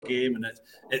game, and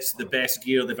it's the best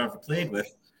gear they've ever played with.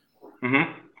 Mm-hmm.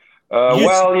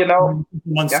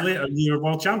 Months later, you're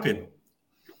world champion.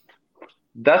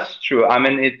 That's true. I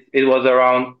mean, it was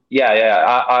around,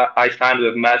 I signed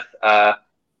with Mez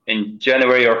in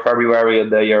January or February of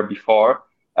the year before.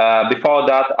 Before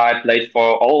that, I played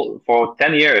for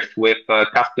 10 years with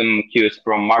custom cues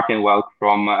from Martin Welk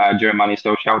from Germany.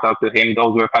 So shout out to him.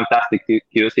 Those were fantastic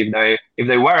cues. If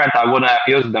they weren't, I wouldn't have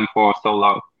used them for so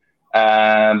long.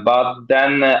 But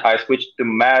then I switched to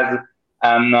Mez,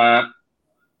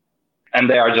 and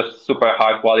they are just super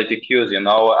high quality cues, And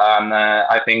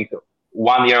I think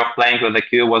 1 year of playing with the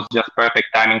cue was just perfect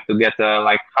timing to get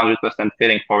 100%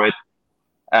 fitting for it.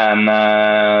 And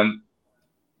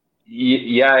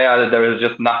there is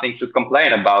just nothing to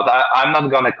complain about. I'm not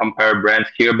going to compare brands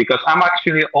here because I'm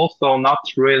actually also not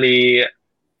really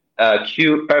a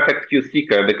perfect cue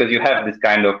seeker, because you have this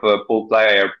kind of pool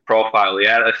player profile.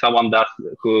 Someone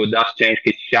who does change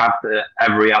his shot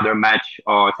every other match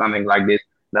or something like this,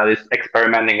 that is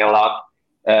experimenting a lot.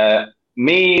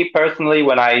 Me personally,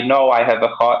 when I know I have a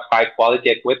high quality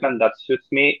equipment that suits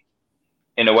me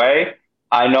in a way,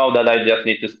 I know that I just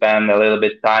need to spend a little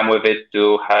bit time with it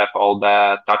to have all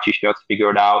the touchy shots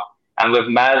figured out. And with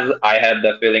Mez, I had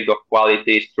the feeling of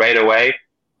quality straight away.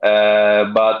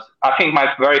 But I think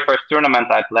my very first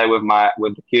tournament I played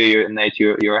with the cue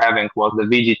you're having was the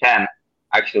VG10.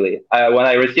 Actually, when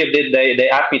I received it, they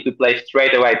asked me to play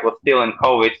straight away. It was still in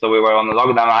COVID, so we were on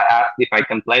lockdown. I asked if I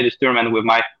can play this tournament with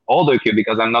my older cue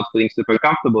because I'm not feeling super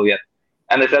comfortable yet.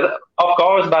 And they said, of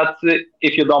course, but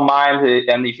if you don't mind,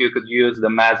 and if you could use the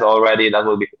Mez already, that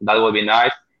would be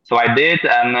nice. So I did,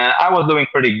 and I was doing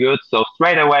pretty good. So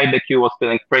straight away, the cue was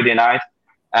feeling pretty nice.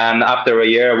 And after a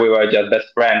year, we were just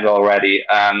best friends already,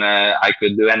 and I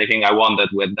could do anything I wanted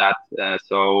with that.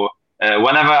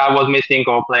 Whenever I was missing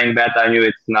or playing bad, I knew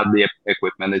it's not the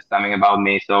equipment; it's something about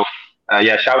me. So,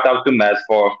 shout out to Mez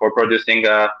for producing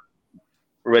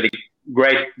really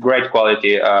great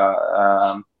quality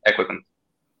equipment.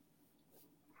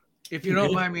 If you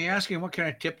don't mind me asking, what kind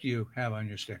of tip do you have on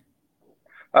your stick?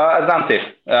 Zantip.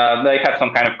 They have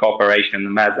some kind of cooperation,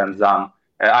 Mez and Zan.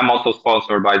 I'm also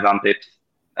sponsored by Zantips.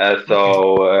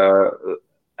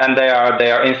 And they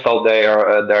are installed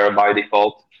there by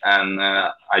default, and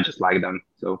I just like them.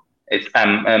 So it's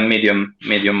a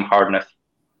medium hardness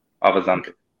of a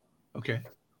Zantip. Okay.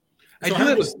 I do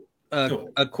have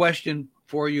a question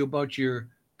for you about your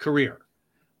career.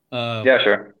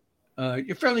 Sure.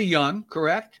 You're fairly young,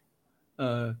 correct?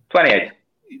 28.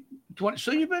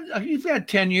 So you've had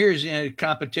 10 years in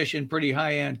competition, pretty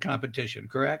high-end competition,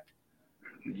 correct?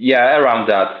 Yeah, around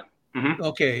that. Mm-hmm.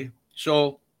 Okay.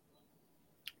 So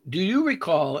do you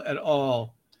recall at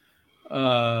all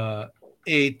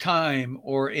a time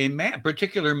or a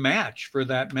particular match, for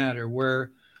that matter,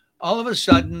 where all of a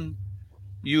sudden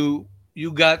you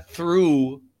got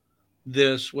through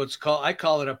this, I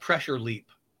call it a pressure leap,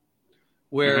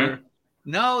 where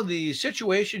now the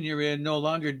situation you're in no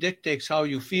longer dictates how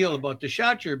you feel about the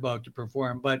shot you're about to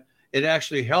perform, but it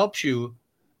actually helps you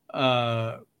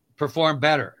perform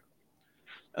better.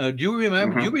 Do you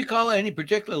remember? Do you recall any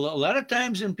particular? A lot of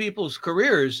times in people's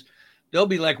careers, there'll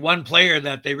be like one player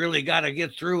that they really got to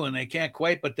get through, and they can't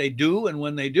quite, but they do. And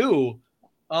when they do,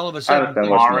 all of a sudden,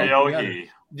 Mario.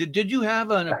 Did you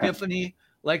have an epiphany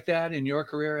like that in your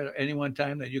career at any one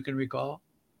time that you can recall?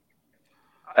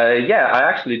 Yeah, I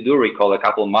actually do recall a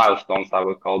couple milestones, I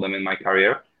would call them, in my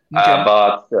career. Okay.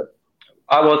 But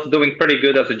I was doing pretty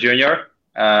good as a junior.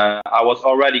 I was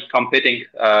already competing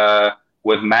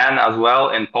with men as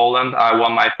well in Poland. I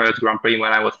won my first Grand Prix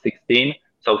when I was 16,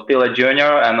 so still a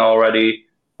junior and already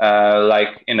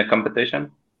in a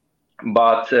competition.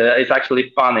 But it's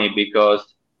actually funny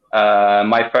because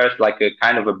my first a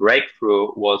kind of a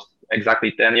breakthrough was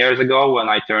exactly 10 years ago when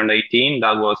I turned 18.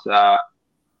 That was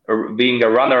being a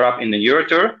runner-up in the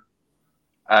Eurotour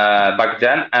back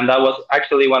then, and that was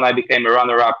actually when I became a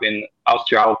runner-up in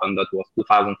Austria Open. That was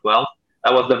 2012.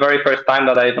 That was the very first time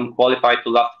that I even qualified to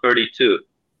last 32.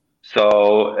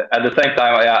 So at the same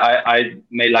time, I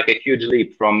made a huge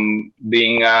leap from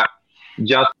being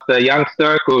just a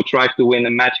youngster who tried to win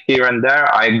a match here and there.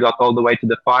 I got all the way to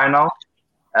the final,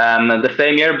 and the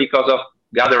same year, because of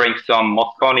gathering some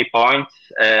Mosconi points,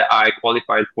 I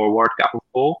qualified for World Cup of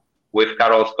Pool with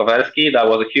Karol Skowerski. That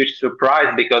was a huge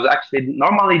surprise because actually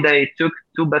normally they took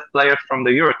two best players from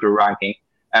the Eurotour ranking,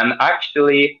 and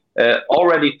actually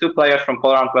already two players from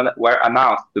Poland were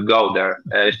announced to go there.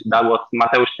 That was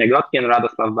Mateusz Śniegocki and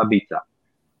Radosław Babica.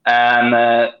 And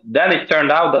then it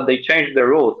turned out that they changed the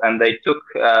rules and they took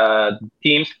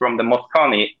teams from the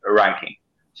Mosconi ranking.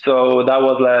 So that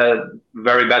was a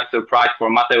very bad surprise for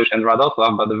Mateusz and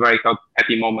Radoslav, but a very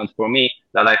happy moment for me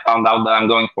that I found out that I'm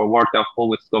going for World Cup full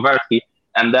with Skowerski.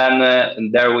 And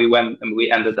then there we went, and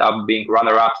we ended up being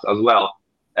runner-ups as well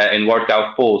in World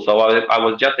Cup full. So I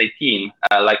was just 18.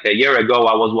 Like a year ago,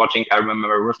 I was watching, I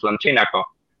remember Ruslan Chinakov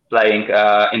playing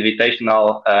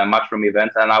invitational matchroom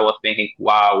events, and I was thinking,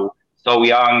 wow, so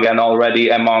young and already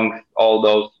among all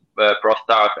those pro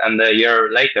stars. And a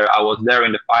year later, I was there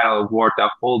in the final of World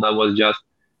Cup full. That was just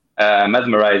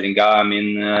mesmerizing. I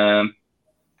mean,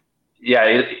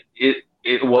 yeah,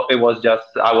 it was just,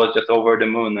 I was just over the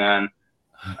moon. And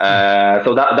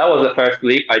so that was the first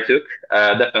leap I took,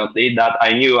 definitely, that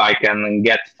I knew I can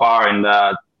get far in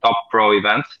the top pro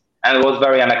events. And it was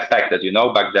very unexpected,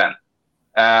 back then.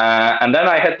 And then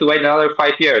I had to wait another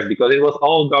 5 years because it was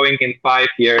all going in 5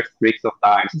 years, streaks of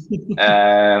times.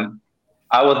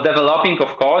 I was developing,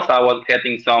 of course. I was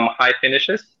getting some high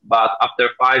finishes, but after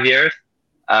 5 years,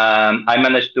 I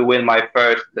managed to win my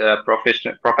first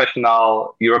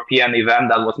professional European event.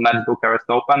 That was Metz Bucharest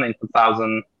Open in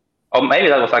 2000, or maybe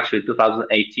that was actually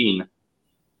 2018.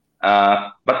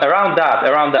 But around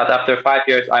that, after 5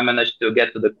 years, I managed to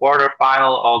get to the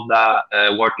quarterfinal of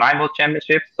the World 9-ball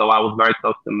Championships. So I was very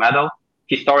close to medal,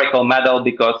 historical medal,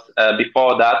 because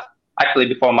before that, actually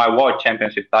before my World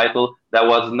Championship title, there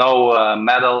was no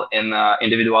medal in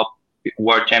individual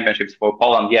World Championships for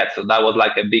Poland yet. So that was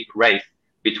like a big race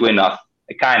between us,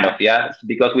 kind of, yeah,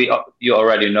 because you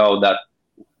already know that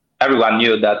everyone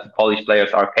knew that Polish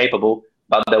players are capable,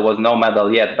 but there was no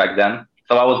medal yet back then.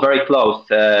 So I was very close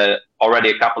already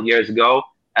a couple years ago.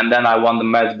 And then I won the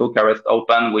Metz Bucharest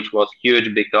Open, which was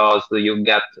huge because you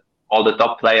get all the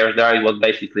top players there. It was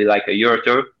basically like a Euro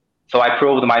Tour. So I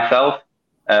proved myself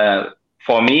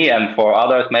for me and for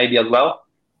others maybe as well.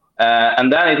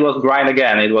 And then it was grind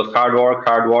again. It was hard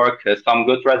work, some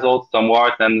good results, some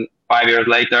worse. And 5 years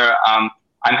later, I'm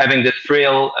having this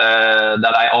thrill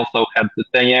that I also had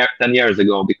 10 years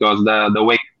ago, because the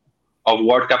week of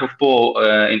World Cup of Pool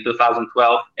in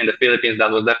 2012 in the Philippines, that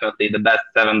was definitely the best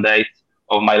 7 days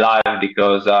of my life,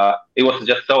 because it was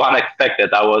just so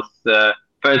unexpected. I was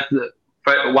first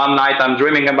one night I'm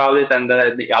dreaming about it, and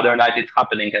the other night it's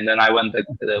happening, and then I went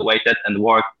waited and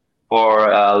worked for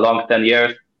a long 10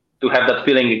 years to have that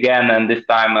feeling again, and this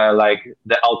time like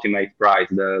the ultimate prize,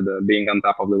 the being on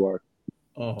top of the world.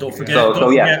 Oh, don't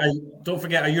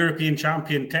forget a European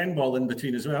champion 10-ball in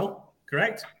between as well,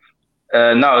 correct?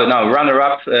 No,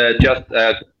 runner-up just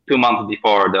 2 months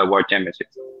before the World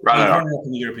Championships. Runner-up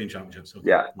in the European Championships. Okay.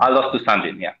 Yeah, I lost to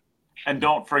Sanjin. Yeah. And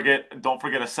don't forget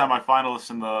a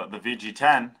semi-finalist in the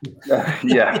VG10.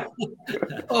 Yeah.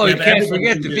 Oh, you can't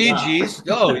forget the VGs.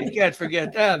 No, you can't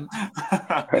forget them.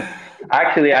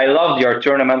 Actually, I loved your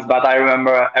tournaments, but I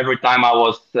remember every time I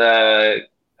was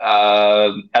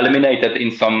eliminated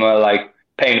in some like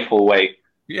painful way.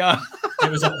 Yeah. It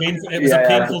was a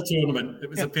painful tournament. It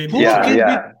was a painful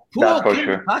tournament. That's for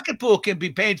sure. Pocket pool can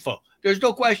be painful. There's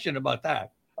no question about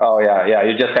that. Oh, yeah.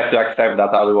 You just have to accept that.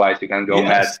 Otherwise, you can go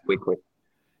mad quickly.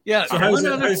 Yeah. So one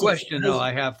other question, though,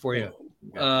 I have for you.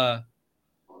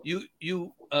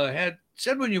 You had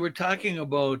said when you were talking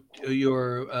about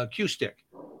your cue stick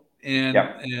and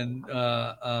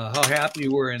how happy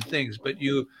you were in things, but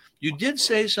you did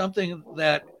say something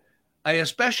that I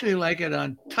especially like it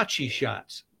on touchy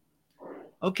shots.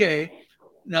 Okay.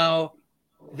 Now,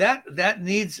 that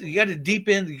needs, you got to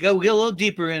get a little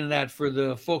deeper into that for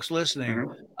the folks listening.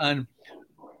 Mm-hmm. And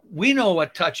we know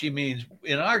what touchy means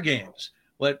in our games,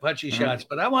 what touchy shots,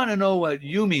 but I want to know what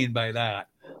you mean by that.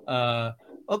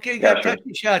 Okay, you got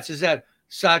touchy shots. Is that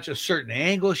such a certain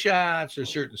angle shots or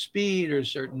certain speed or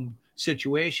certain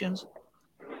situations?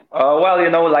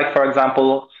 Well, like, for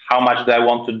example, how much do I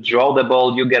want to draw the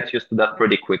ball? You get used to that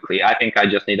pretty quickly. I think I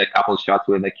just need a couple shots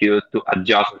with the cue to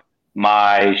adjust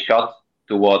my shots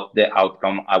to what the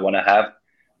outcome I want to have.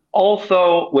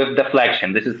 Also with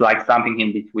deflection, this is like something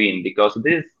in between, because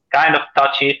this is kind of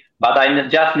touchy, but I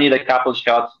just need a couple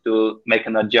shots to make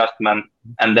an adjustment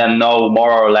and then know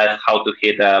more or less how to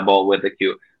hit a ball with the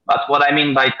cue. But what I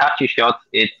mean by touchy shots,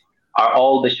 are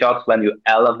all the shots when you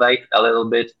elevate a little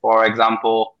bit, for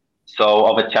example, so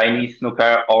of a Chinese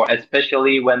snooker, or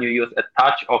especially when you use a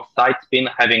touch of side spin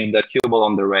having the cue ball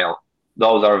on the rail.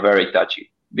 Those are very touchy,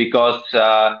 because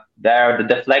there the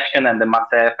deflection and the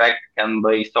masse effect can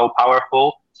be so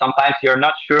powerful. Sometimes you're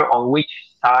not sure on which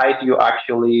side you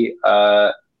actually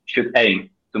should aim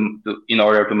to in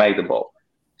order to make the ball.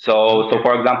 So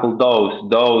for example,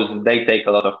 those they take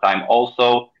a lot of time.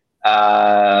 Also,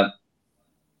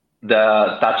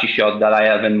 the touchy shot that I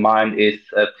have in mind is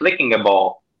flicking a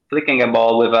ball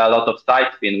with a lot of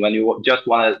side spin, when you just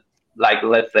want to like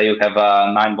let's say you have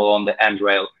a 9-ball on the end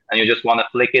rail and you just want to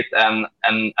flick it and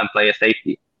play a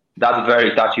safety. That's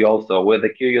very touchy also. With the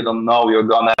cue, you don't know, you're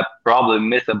gonna probably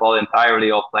miss a ball entirely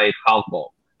or play it half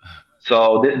ball.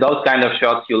 So those kind of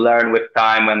shots you learn with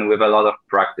time and with a lot of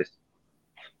practice.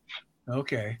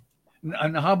 Okay.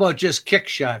 And how about just kick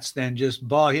shots then? Just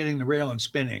ball hitting the rail and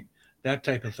spinning, that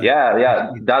type of thing. Yeah,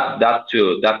 that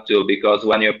too. Because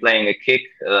when you're playing a kick,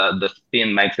 the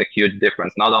spin makes a huge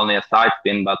difference. Not only a side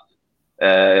spin, but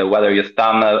whether you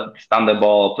stun the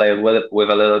ball, play with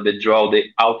a little bit draw, the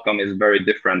outcome is very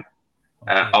different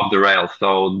of the rail.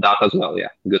 So that as well,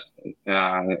 good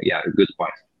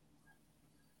point.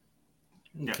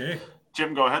 Okay,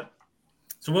 Jim, go ahead.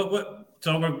 So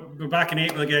So we're back in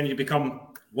April again. You become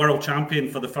world champion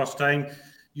for the first time.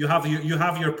 You have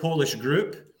your Polish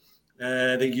group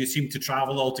that you seem to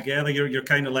travel all together. You're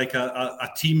kind of like a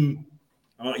team.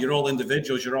 You're all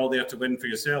individuals. You're all there to win for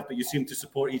yourself, but you seem to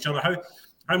support each other.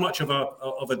 How much of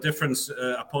a difference,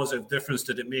 a positive difference,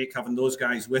 did it make having those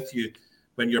guys with you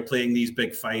when you're playing these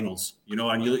big finals? You know,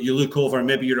 and you look over and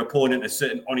maybe your opponent is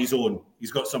sitting on his own.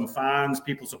 He's got some fans,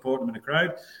 people support him in the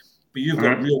crowd, but you've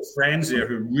got real friends there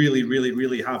who really, really,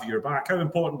 really have your back. How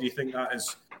important do you think that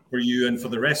is for you and for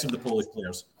the rest of the Polish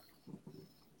players?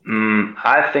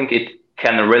 I think it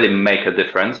can really make a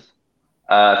difference.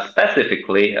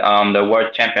 Specifically on the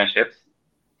World Championships,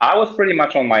 I was pretty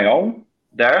much on my own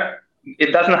there.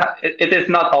 It is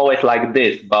not always like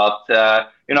this, but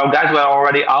guys were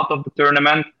already out of the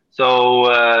tournament,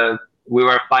 so we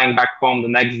were flying back home the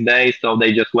next day, so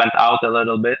they just went out a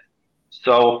little bit.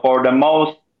 So for the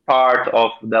most part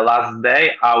of the last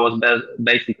day, I was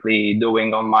basically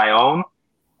doing on my own,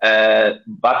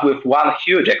 but with one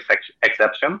huge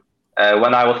exception.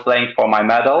 When I was playing for my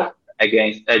medal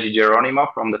against Eddie Geronimo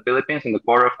from the Philippines in the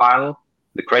quarterfinal,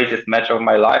 the craziest match of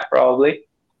my life probably.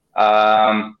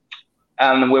 And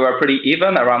we were pretty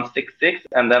even, around 6-6,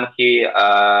 and then he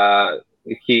ran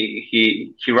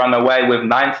away with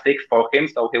 9-6 for him,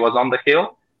 so he was on the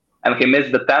hill, and he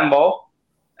missed the 10 ball,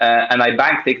 and I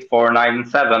banked 6 for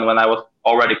 9-7 when I was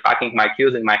already packing my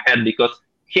cues in my head, because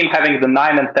him having the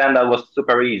 9 and 10, that was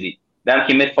super easy. Then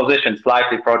he missed position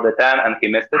slightly for the 10, and he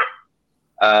missed it.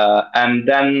 And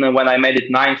then when I made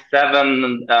it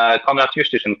 9-7, Konrad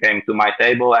Juszczyszyn came to my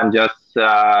table and just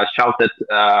shouted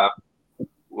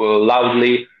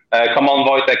loudly, "Come on,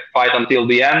 Wojtek, fight until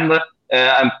the end."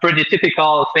 A pretty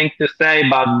typical thing to say,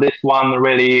 but this one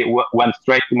really went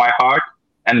straight to my heart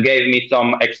and gave me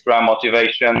some extra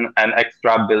motivation and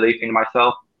extra belief in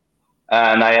myself.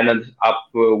 And I ended up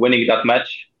winning that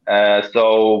match.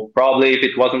 So probably if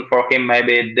it wasn't for him,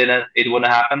 maybe it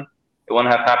wouldn't happen. It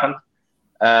wouldn't have happened.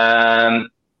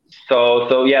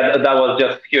 So yeah, that was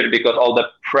just huge, because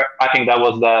I think that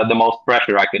was the most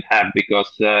pressure I could have,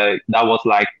 because that was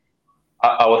like,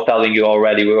 I was telling you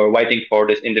already, we were waiting for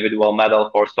this individual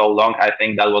medal for so long. I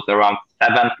think that was around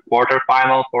 7th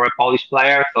quarterfinal for a Polish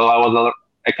player. So that was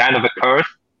a kind of a curse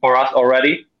for us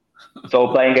already. So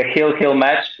playing a hill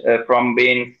match from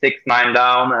being 6-9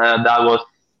 down, that was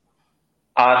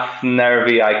as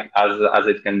nervy as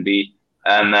it can be.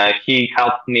 And he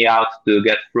helped me out to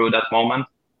get through that moment.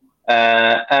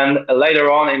 And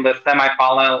later on in the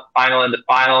semi-final, final, and the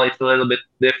final, it's a little bit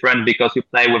different, because you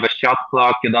play with a shot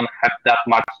clock. You don't have that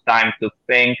much time to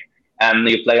think, and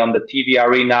you play on the TV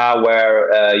arena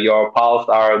where your pulse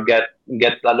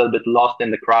gets a little bit lost in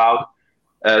the crowd.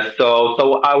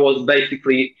 So I was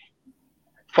basically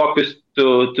focused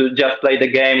to just play the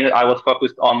game. I was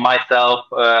focused on myself.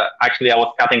 Actually, I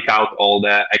was cutting out all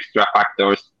the extra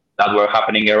factors that were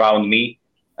happening around me.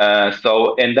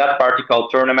 So in that particular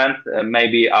tournament,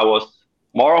 maybe I was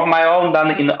more of my own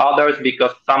than in others,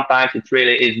 because sometimes it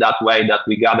really is that way, that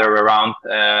we gather around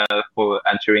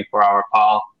and cheering for our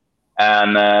pal,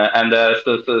 and the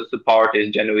support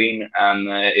is genuine, and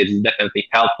it's definitely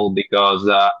helpful, because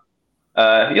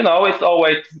it's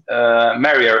always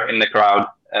merrier in the crowd.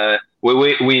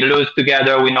 We lose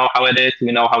together. We know how it is.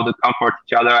 We know how to comfort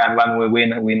each other, and when we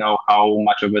win, we know how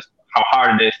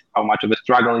hard it is, how much of a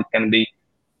struggle it can be.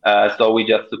 So we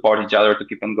just support each other to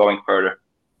keep on going further.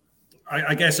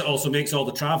 I guess it also makes all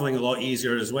the traveling a lot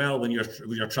easier as well, when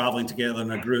you're traveling together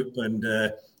in a group and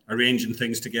arranging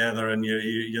things together, and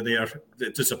you're there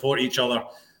to support each other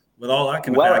with all that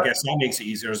kind of thing. I guess that makes it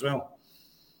easier as well.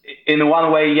 In one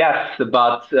way, yes,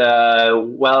 but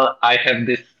I have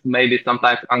this maybe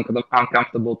sometimes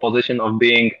uncomfortable position of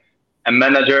being a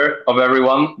manager of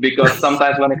everyone, because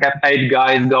sometimes when I have 8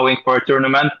 guys going for a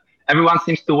tournament, everyone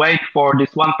seems to wait for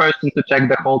this one person to check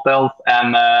the hotels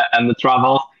and the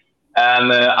travels,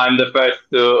 and I'm the first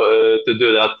to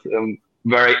do that.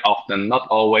 very often, not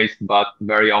always, but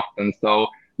very often. So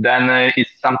then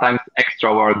it's sometimes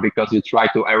extra work because you try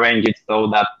to arrange it so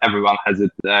that everyone has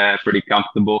it pretty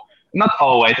comfortable. Not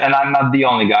always, and I'm not the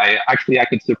only guy. Actually, I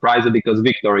could surprise you because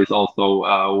Victor is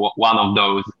also one of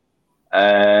those.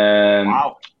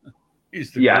 Wow.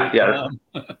 Yeah.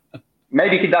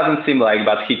 Maybe he doesn't seem like,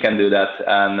 but he can do that,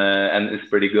 and is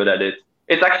pretty good at it.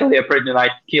 It's actually a pretty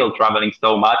nice skill traveling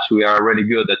so much. We are really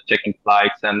good at checking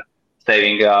flights and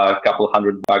saving a couple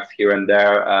 $100 here and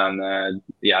there, and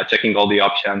checking all the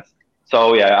options.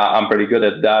 So yeah, I'm pretty good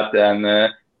at that,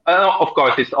 and of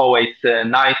course it's always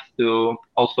nice to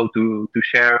also to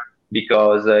share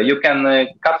because you can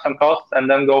cut some costs and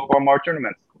then go for more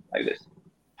tournaments like this.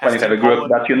 When you have a group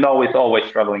that you know is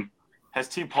always traveling. Has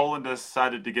Team Poland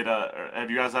decided to get have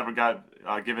you guys ever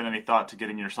given any thought to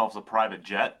getting yourselves a private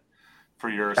jet for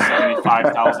your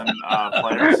 75,000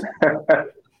 players?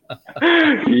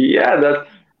 Yeah,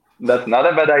 that's not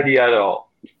a bad idea at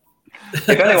all. If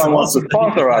anyone wants to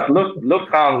sponsor us,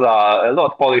 Lufthansa, a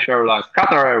lot of Polish Airlines,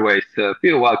 Qatar Airways,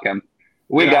 feel welcome.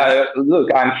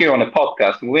 I'm here on a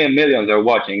podcast. Millions are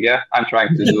watching. Yeah, I'm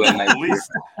trying to do it. At least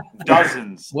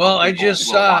dozens. Well, I just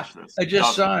saw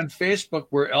on Facebook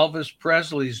where Elvis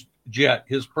Presley's jet,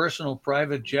 his personal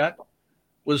private jet,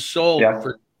 was sold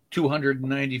for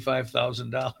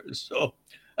 $295,000. So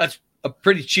that's a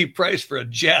pretty cheap price for a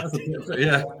jet.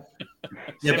 Yeah,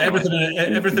 but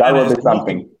everything. That would be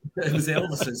something. It was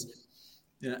Elvis's.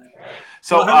 Yeah.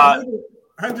 So how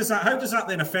does that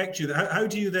then affect you? How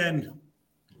do you then?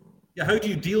 Yeah, how do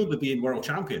you deal with being world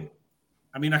champion?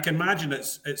 I mean, I can imagine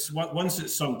it's once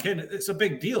it's sunk in, it's a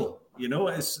big deal. You know,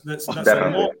 that's a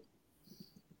lot.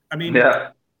 I mean,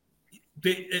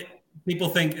 people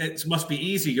think it must be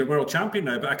easy. You're world champion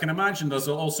now, but I can imagine there's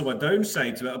also a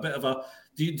downside to it. A bit of a.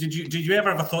 Did you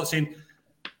ever have a thought saying,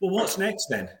 "Well, what's next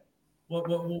then? What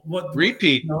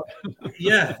repeat?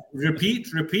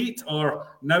 Repeat,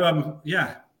 or now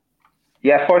Yeah,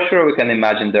 for sure, we can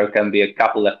imagine there can be a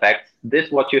couple effects.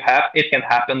 What you have, it can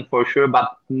happen for sure,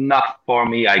 but not for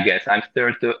me, I guess. I'm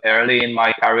still too early in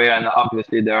my career, and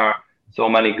obviously there are so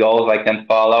many goals I can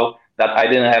follow that I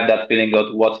didn't have that feeling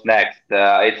of what's next.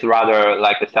 It's rather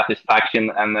like a satisfaction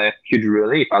and a huge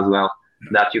relief as well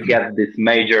that you get this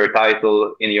major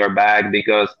title in your bag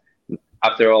because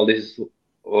after all this,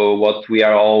 what we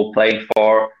are all playing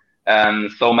for,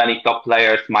 so many top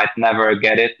players might never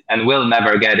get it and will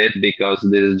never get it because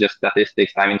this is just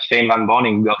statistics. I mean, Shane Van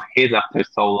Boening got his after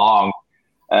so long,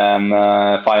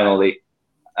 finally.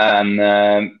 And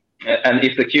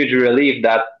it's a huge relief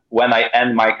that when I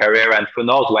end my career, and who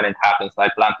knows when it happens, I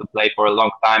plan to play for a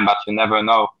long time, but you never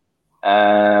know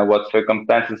what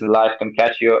circumstances in life can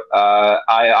catch you.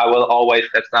 I will always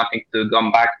have something to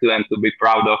come back to and to be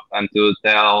proud of and to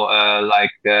tell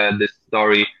this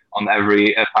story on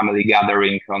every family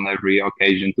gathering, on every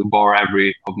occasion, to bore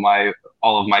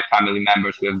all of my family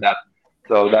members with that.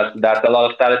 So that's a lot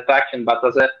of satisfaction. But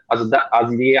as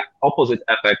the opposite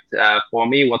effect for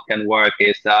me, what can work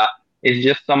is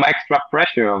just some extra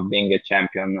pressure of being a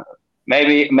champion.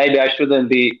 Maybe I shouldn't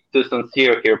be too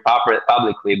sincere here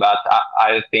publicly, but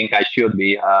I think I should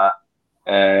be.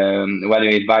 When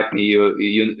you invite me,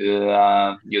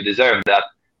 you deserve that.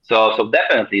 So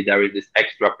definitely there is this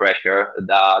extra pressure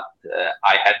that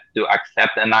I had to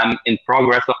accept, and I'm in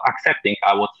progress of accepting,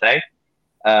 I would say.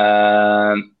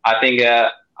 I think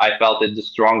I felt it the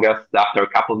strongest after a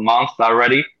couple of months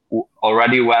already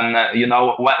when,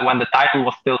 when the title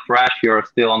was still fresh, you're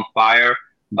still on fire.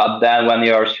 But then when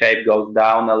your shape goes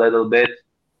down a little bit,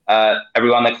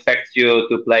 everyone expects you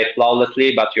to play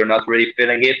flawlessly, but you're not really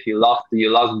feeling it. You lost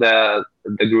the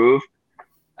groove.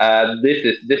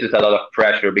 This is a lot of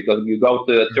pressure because you go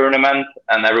to a tournament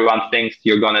and everyone thinks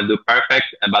you're gonna do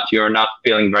perfect, but you're not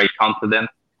feeling very confident.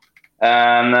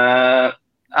 And I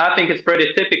think it's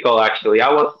pretty typical, actually. I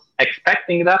was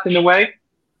expecting that in a way,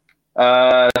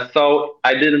 so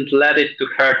I didn't let it to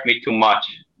hurt me too much.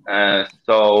 I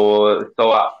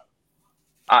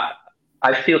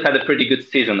still had a pretty good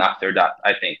season after that.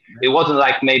 I think it wasn't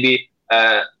like maybe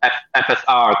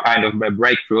FSR kind of a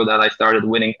breakthrough that I started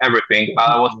winning everything, but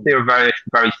I was still very,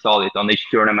 very solid on each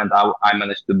tournament. I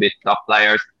managed to beat top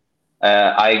players.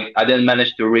 I didn't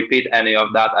manage to repeat any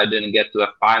of that. I didn't get to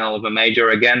a final of a major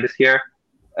again that year.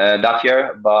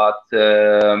 But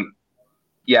I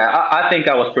think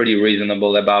I was pretty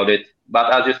reasonable about it.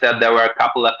 But as you said, there were a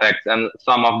couple effects, and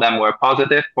some of them were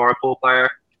positive for a pool player,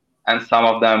 and some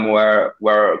of them were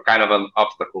kind of an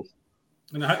obstacles.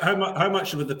 And how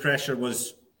much of the pressure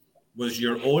was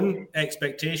your own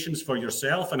expectations for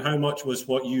yourself, and how much was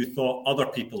what you thought other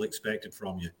people expected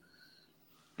from you?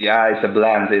 Yeah, it's a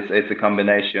blend. It's a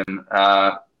combination.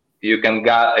 You can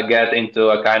get into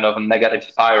a kind of negative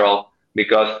spiral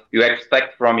because you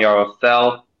expect from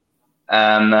yourself,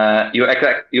 and you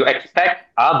expect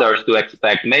others to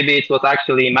expect. Maybe it was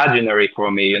actually imaginary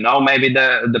for me. Maybe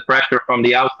the pressure from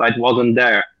the outside wasn't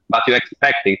there, but you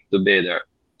expect it to be there.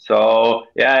 So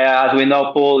yeah, as we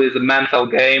know, pool is a mental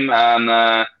game, and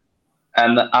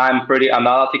I'm pretty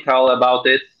analytical about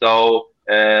it. So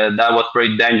that was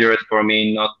pretty dangerous for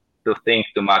me not to think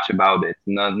too much about it,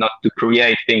 not to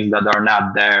create things that are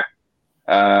not there.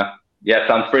 Yeah,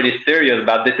 sounds pretty serious,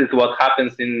 but this is what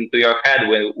happens into your head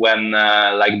when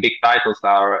like big titles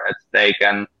are at stake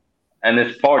and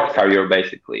a sports career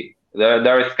basically.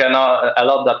 There is a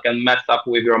lot that can mess up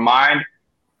with your mind,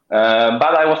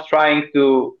 but I was trying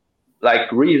to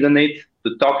like reason it,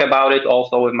 to talk about it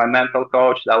also with my mental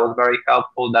coach. That was very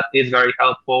helpful. That is very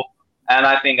helpful, and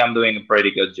I think I'm doing a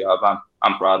pretty good job.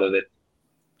 I'm proud of it.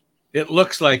 It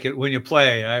looks like it when you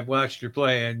play. I've watched your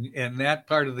play, and that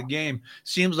part of the game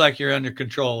seems like you're under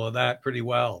control of that pretty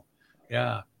well.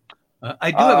 Yeah.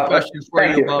 I do have a question for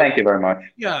you about. Thank you very much.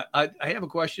 Yeah, I have a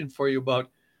question for you about.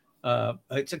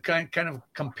 It's a kind of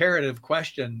comparative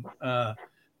question.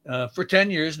 For 10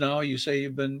 years now, you say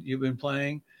you've been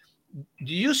playing.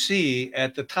 Do you see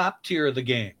at the top tier of the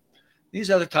game, these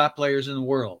are the top players in the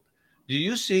world? Do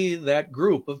you see that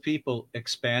group of people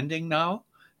expanding now,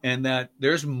 and that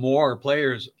there's more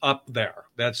players up there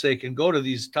that say can go to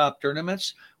these top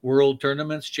tournaments, world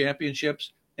tournaments,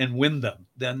 championships, and win them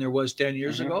than there was 10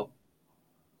 years ago?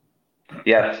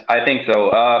 Yes, I think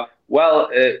so.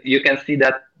 You can see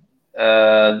that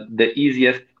the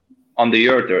easiest on the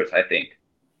Eurotours, I think,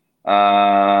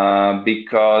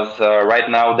 because right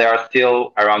now there are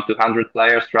still around 200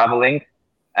 players traveling,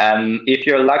 and if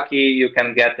you're lucky, you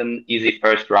can get an easy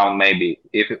first round maybe.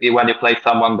 If when you play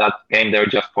someone that came there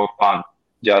just for fun,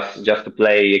 just to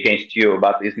play against you,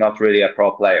 but is not really a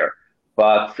pro player.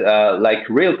 But like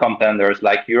real contenders,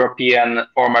 like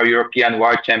former European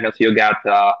world champions, you got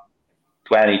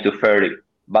 20 to 30.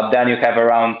 But then you have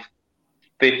around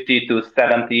 50 to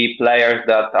 70 players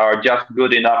that are just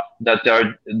good enough that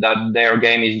their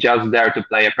game is just there to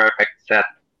play a perfect set.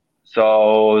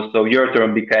 So your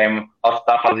turn became as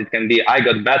tough as it can be. I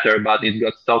got better, but it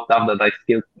got so tough that I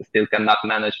still cannot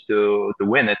manage to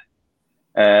win it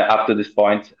up to this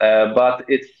point. But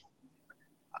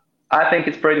I think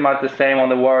it's pretty much the same on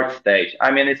the world stage.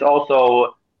 I mean, it's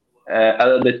also a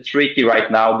little bit tricky right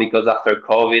now because after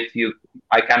COVID,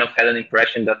 I kind of had an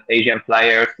impression that Asian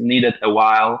players needed a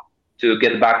while to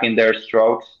get back in their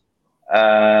strokes,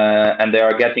 and they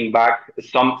are getting back.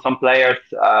 Some players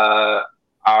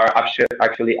are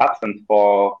actually absent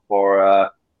for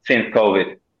since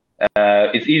COVID.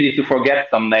 It's easy to forget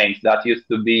some names that used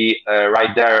to be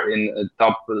right there in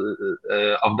top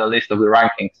of the list of the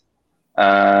rankings.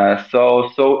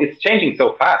 So it's changing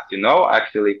so fast,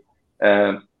 actually.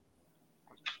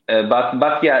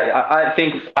 But yeah, I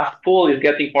think as pool is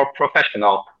getting more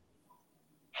professional.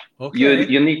 Okay.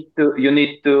 You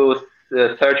need to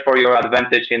search for your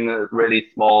advantage in really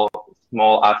small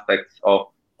aspects of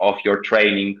your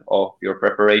training, of your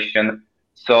preparation.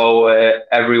 So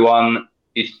everyone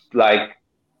is like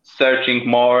searching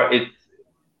more. It's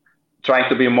trying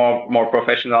to be more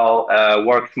professional,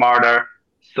 work smarter.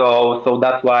 So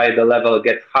that's why the level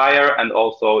gets higher and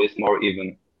also is more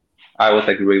even. I always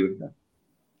agree with that.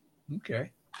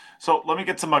 Okay. So let me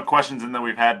get some questions in that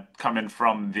we've had come in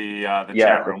from the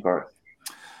chat room. Of course.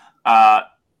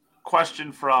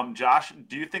 Question from Josh: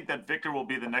 do you think that Victor will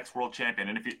be the next world champion?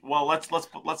 And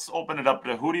let's open it up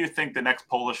to who do you think the next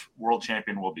Polish world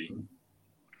champion will be?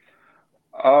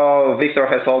 Oh, Victor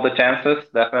has all the chances,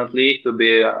 definitely, to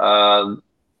be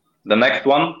the next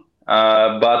one.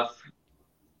 But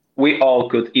we all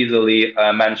could easily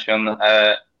mention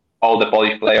all the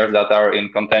Polish players that are in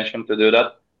contention to do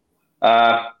that.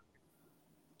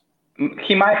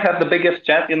 He might have the biggest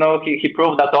chance. He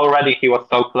proved that already. He was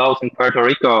so close in Puerto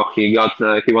Rico. He was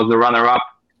the runner-up.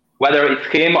 Whether it's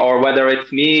him or whether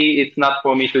it's me, it's not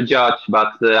for me to judge.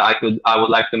 But I would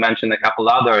like to mention a couple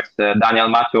others. Daniel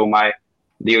Maciu, my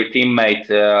dear teammate,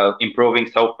 improving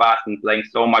so fast and playing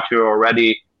so mature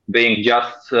already, being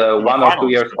just 1 or 2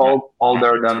 years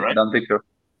older than Victor.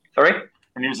 Sorry?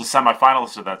 And he was a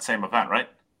semi-finalist of that same event, right?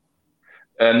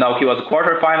 No, he was a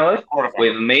quarterfinalist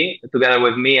together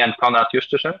with me and Konrad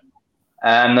Juszczyszyn.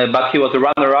 But he was a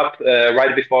runner-up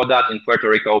right before that in Puerto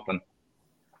Rico Open.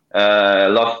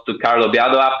 Lost to Carlo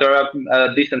Biado after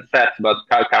a decent set, but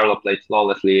Carlo played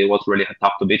flawlessly. It was really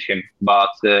tough to beat him.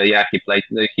 But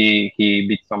he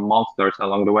beat some monsters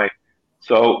along the way.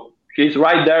 So he's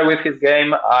right there with his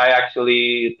game. I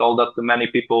actually told that to many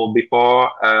people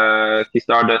before he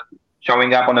started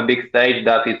showing up on a big stage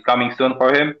that is coming soon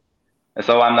for him.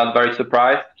 So I'm not very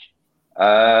surprised.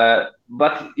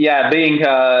 But yeah, being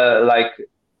like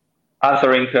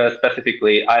answering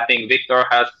specifically, I think Victor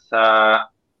has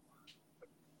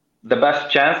the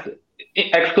best chance,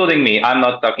 excluding me. I'm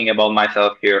not talking about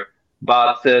myself here,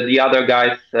 but the other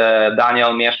guys,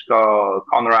 Daniel, Mieszko,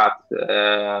 Konrad,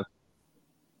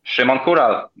 Szymon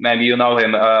Kural, maybe you know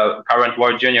him, current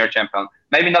World Junior champion.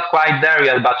 Maybe not quite there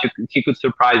yet, but he could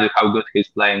surprise you how good he's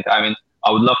playing. I mean,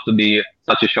 I would love to be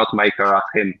such a shot maker as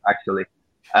him, actually.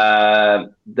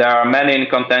 There are many in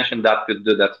contention that could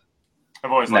do that.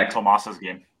 I've always liked Tomas's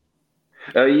game.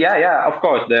 Yeah, of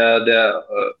course. The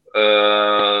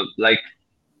like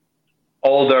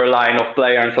older line of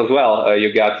players as well.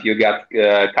 You got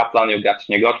Kaplan, you got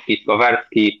Śniegocki,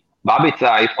 Skowerski.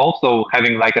 Babica is also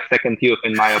having like a second youth,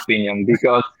 in my opinion,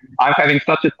 because I'm having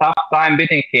such a tough time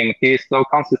beating him. He's so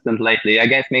consistent lately.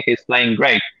 Against me, he's playing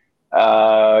great.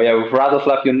 With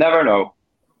Radoslav, you never know.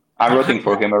 I'm rooting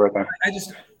for him every time.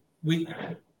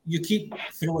 You keep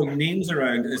throwing names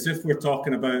around as if we're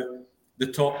talking about the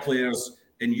top players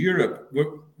in Europe.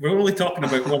 We're only talking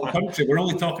about one country. We're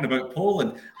only talking about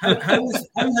Poland. How has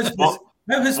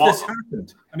this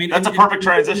happened? I mean, that's a perfect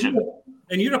transition.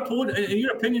 In your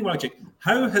opinion, Wojciech,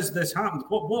 how has this happened?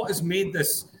 What has made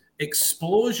this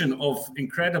explosion of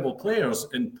incredible players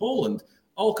in Poland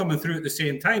all coming through at the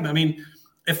same time? I mean,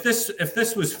 if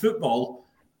this was football,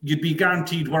 you'd be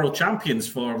guaranteed world champions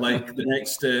for like the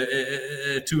next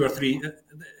 2 or 3.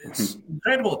 It's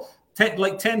incredible.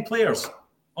 10 players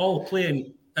all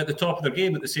playing at the top of their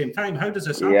game at the same time. How does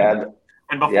this happen? Yeah.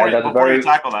 And before you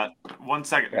tackle that, 1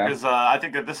 second, because I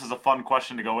think that this is a fun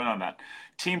question to go in on that.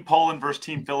 Team Poland versus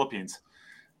Team Philippines.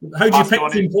 How do you pick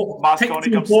Team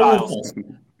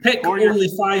Poland? Pick only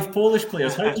 5 Polish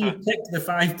players. How do you pick the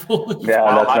 5 Polish?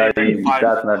 Yeah, that's very easy.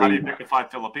 How do you pick the 5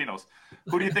 Filipinos?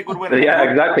 Who do you think would win? Yeah,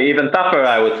 exactly. Even tougher,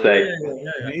 I would say.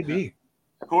 Yeah. Maybe.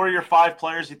 Who are your 5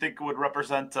 players you think would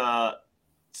represent?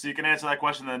 So you can answer that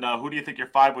question. Then who do you think your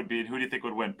 5 would be, and who do you think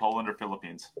would win, Poland or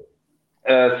Philippines?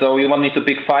 So you want me to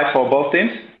pick 5 for both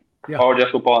teams, or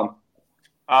just for Poland?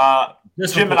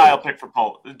 Jim and I will pick for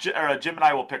Poland. Jim and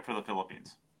I will pick for the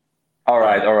Philippines. All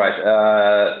right.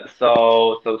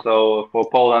 So for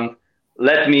Poland,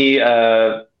 let me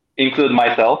include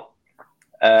myself.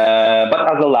 But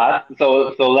as a last,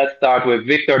 so let's start with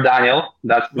Victor Daniel.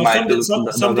 That's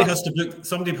somebody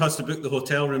has to book the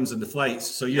hotel rooms and the flights.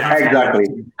 So you have exactly.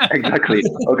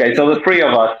 Okay, so the 3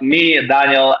 of us, me,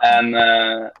 Daniel,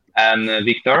 and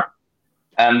Victor,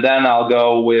 and then I'll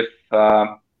go with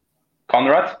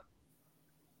Konrad,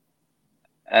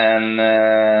 and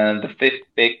the 5th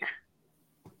pick.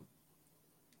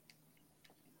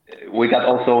 We got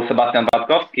also Sebastian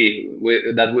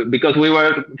Bartkowski. Because we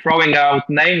were throwing in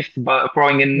names, but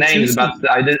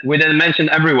we didn't mention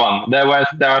everyone. There are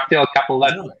still a couple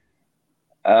left.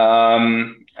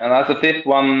 And as a 5th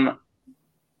one,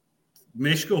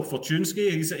 Mieszko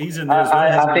Fortunski. He's in there as well.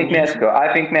 I think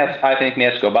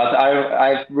Mieszko. But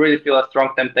I really feel a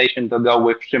strong temptation to go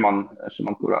with Szymon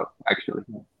Kural, actually.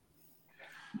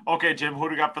 Okay, Jim. Who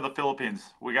do we got for the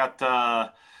Philippines? We got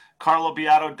Carlo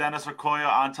Beato, Dennis Okoye,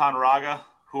 Anton Raga.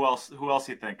 Who else do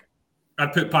you think?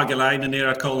 I'd put Pagulayan in there.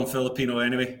 I'd call him Filipino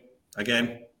anyway.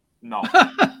 Again. No.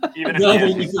 Even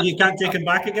if you can't take him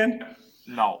back again?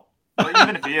 No. But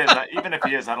even if he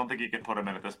is, I don't think you can put him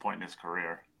in at this point in his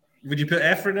career. Would you put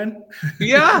Efren in?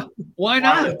 Yeah. Why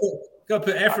not? Got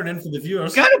to put Efren in for the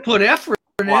viewers. Got to put Efren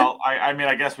in. Well, I mean,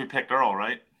 I guess we picked Earl,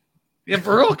 right? If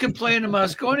Earl can play in the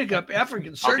Mosconi Cup, Efren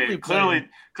can certainly play.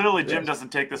 Clearly, Jim doesn't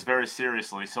take this very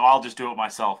seriously, so I'll just do it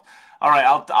myself. All right,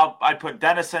 I put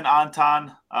Denison,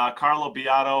 Anton, Carlo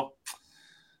Beato,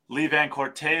 Levan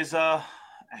Corteza,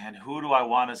 and who do I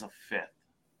want as a 5th?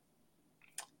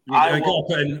 I got to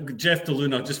put in Jeff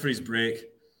DeLuna just for his break.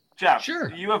 Jeff,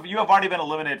 sure. You have already been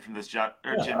eliminated from this, Jim.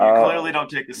 You clearly don't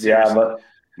take this seriously. Yeah,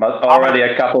 but already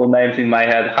a couple of names in my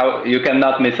head. How you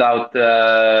cannot miss out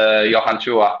Johan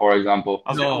Chua, for example.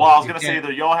 I was going to say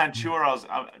either Johan Chua.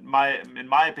 In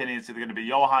my opinion, it's either going to be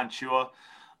Johan Chua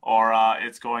or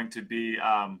it's going to be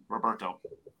Roberto.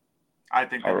 I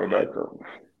think. Roberto.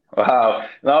 Wow.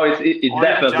 No, it's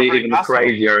definitely even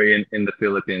crazier in the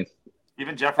Philippines.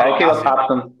 Even Jeffrey.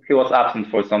 He was absent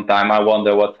for some time. I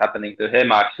wonder what's happening to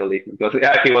him actually, because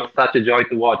he was such a joy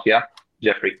to watch. Yeah,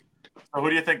 Jeffrey. So who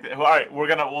do you think? All right,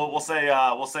 we'll say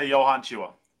Johan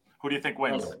Chua. Who do you think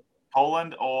wins?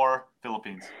 Poland or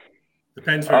Philippines?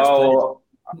 Depends where it's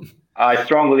played. I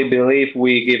strongly believe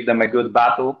we give them a good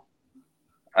battle.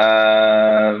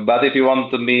 But But if you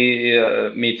want to be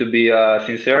me to be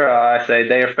sincere, I say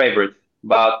they are favorites.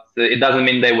 But it doesn't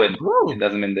mean they win. Ooh. It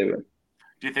doesn't mean they win.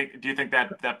 Do you think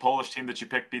that Polish team that you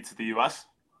picked beats the U.S.?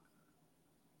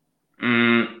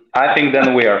 I think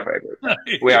then we are favorites. I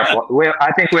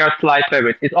think we are slight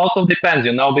favorites. It also depends,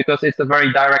 because it's a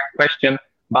very direct question.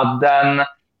 But then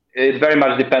it very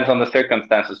much depends on the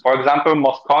circumstances. For example,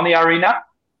 Mosconi Arena,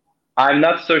 I'm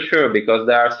not so sure because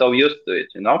they are so used to it,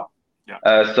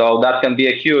 Yeah. So that can be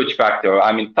a huge factor.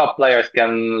 I mean, top players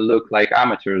can look like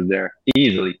amateurs there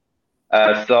easily.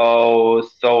 So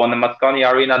on the Mosconi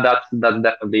Arena, that's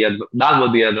definitely that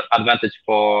will be an advantage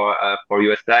for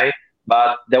USA.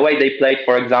 But the way they played,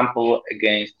 for example,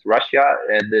 against Russia,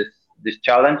 this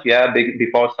challenge,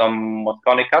 before some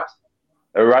Mosconi Cups,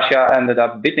 Russia ended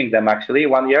up beating them actually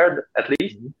 1 year at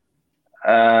least.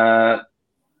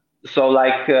 So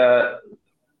like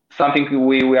something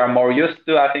we are more used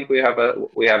to. I think we have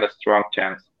a strong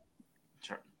chance.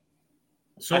 Sure.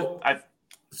 So I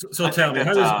tell me,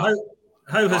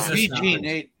 how has this VG, happened?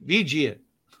 Nate, VG it.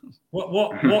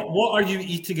 What are you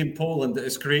eating in Poland that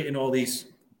is creating all these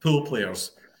pool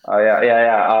players? You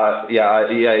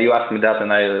asked me that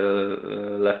and I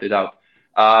left it out.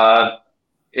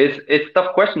 It's a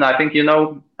tough question. I think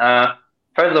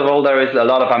first of all, there is a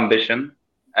lot of ambition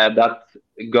that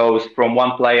goes from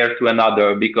one player to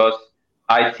another because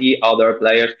I see other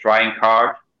players trying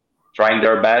hard, trying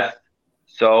their best.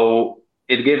 So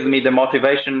it gives me the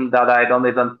motivation that I don't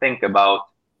even think about.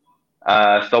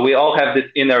 So we all have this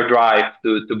inner drive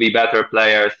to be better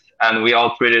players, and we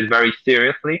all treat it very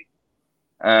seriously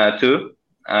too.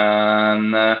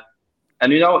 And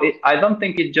I don't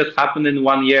think it just happened in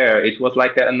 1 year. It was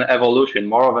like an evolution,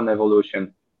 more of an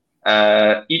evolution.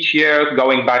 Each year,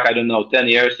 going back, I don't know, 10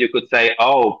 years, you could say,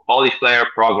 oh, Polish player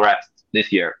progressed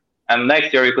this year. And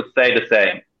next year, you could say the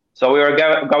same. So we were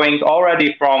going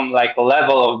already from like a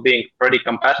level of being pretty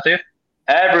competitive.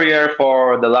 Every year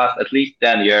for the last at least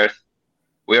 10 years,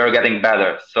 we are getting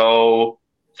better. So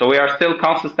we are still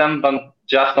consistent, but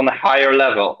just on a higher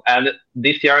level. And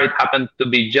this year, it happened to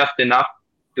be just enough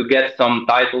to get some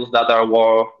titles that are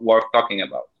worth talking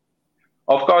about.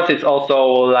 Of course, it's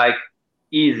also like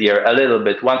easier a little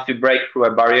bit once you break through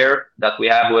a barrier that we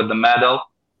have with the medal.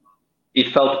 It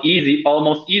felt easy,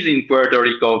 almost easy in Puerto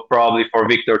Rico, probably for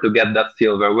Victor to get that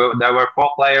silver. There were 4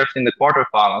 players in the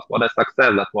quarterfinals. What a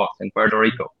success that was in Puerto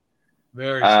Rico.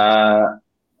 Very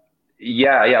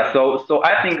So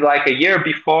I think like a year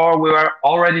before we were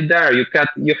already there. You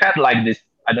had like this,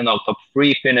 I don't know, top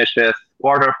 3 finishes,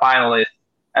 quarterfinalists,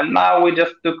 and now we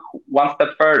just took one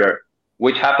step further,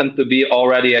 which happened to be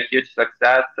already a huge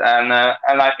success. And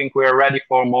I think we're ready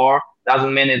for more.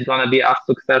 Doesn't mean it's going to be as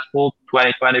successful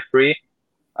 2023.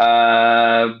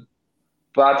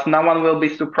 But no one will be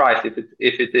surprised if it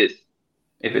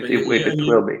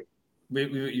will be.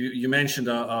 You mentioned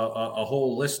a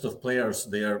whole list of players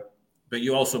there, but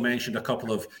you also mentioned a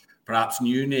couple of perhaps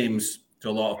new names to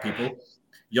a lot of people,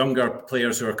 younger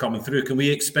players who are coming through. Can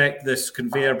we expect this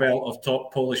conveyor belt of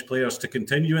top Polish players to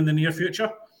continue in the near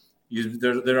future?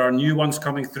 There are new ones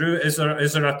coming through. Is there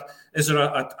a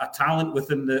talent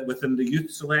within the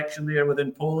youth selection there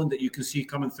within Poland that you can see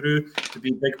coming through to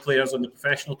be big players on the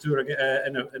professional tour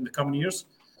in the coming years?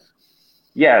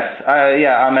 Yes,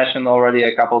 I mentioned already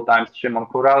a couple of times Szymon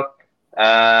Kural.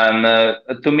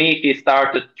 To me, he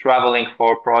started traveling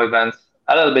for pro events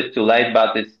a little bit too late,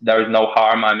 but there is no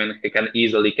harm. I mean, he can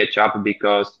easily catch up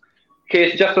because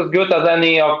he's just as good as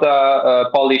any of the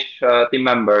Polish team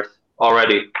members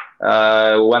already.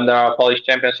 When there are Polish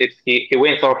championships, he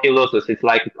wins or he loses. It's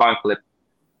like a coin flip.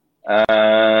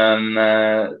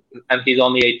 And he's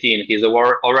only 18. He's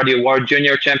already a world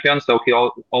junior champion, so he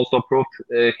also proved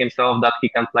himself that he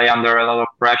can play under a lot of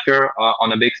pressure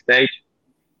on a big stage.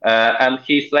 And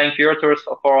he's playing Euro Tours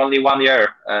for only 1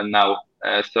 year now.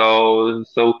 So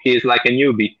he's like a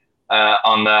newbie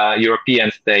on the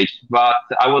European stage. But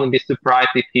I wouldn't be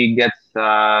surprised if he gets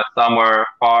somewhere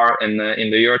far in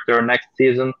the Euro Tour next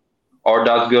season, or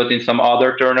does good in some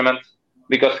other tournaments,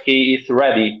 because he is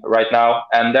ready right now.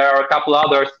 And there are a couple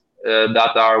others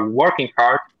that are working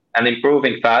hard and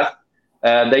improving fast.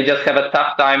 They just have a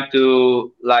tough time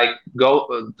to go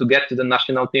to get to the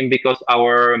national team because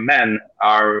our men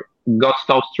got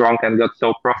so strong and got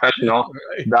so professional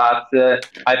that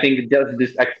I think just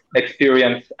this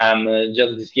experience and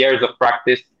just these years of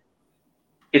practice,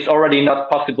 it's already not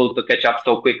possible to catch up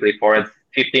so quickly for a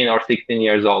 15 or 16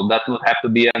 years old. That would have to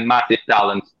be a massive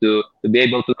talent to be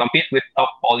able to compete with top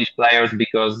Polish players,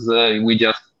 because we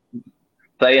just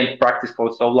play and practice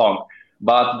for so long.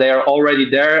 But they're already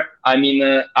there. I mean,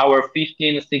 our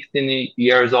 15, 16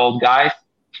 years old guys,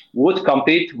 would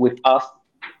compete with us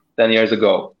 10 years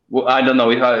ago. I don't know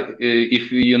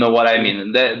if you know what I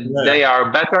mean. They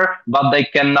are better, but they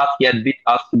cannot yet beat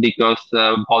us because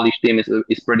Polish team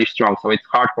is pretty strong. So it's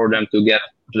hard for them to get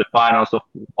to the finals of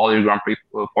Polish Grand Prix,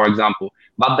 for example.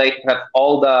 But they have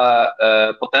all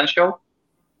the potential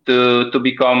to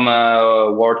become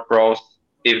world pros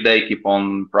if they keep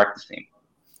on practicing.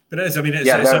 But it is. I mean,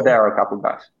 there are a couple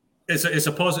guys. It's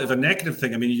a positive and negative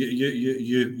thing. I mean,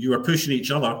 you are pushing each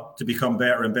other to become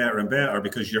better and better and better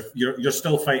because you're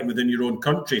still fighting within your own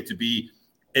country to be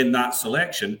in that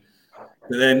selection.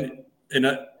 But then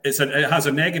it has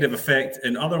a negative effect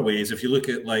in other ways. If you look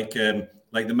at like the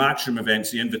matchroom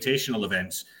events, the invitational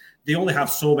events, they only have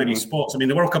so many spots. I mean,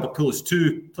 the World Cup of Pool is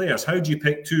 2 players. How do you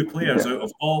pick 2 players out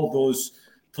of all those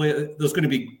players? There's going to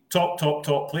be top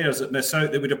players that miss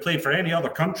out that would have played for any other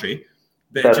country.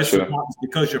 But it just happens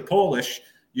because you're Polish,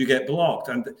 you get blocked.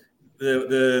 And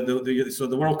so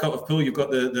the World Cup of Pool, you've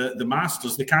got the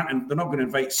Masters. They're not going to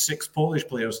invite 6 Polish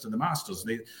players to the Masters.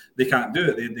 They can't do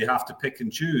it. They have to pick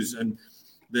and choose. And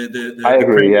I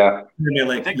agree.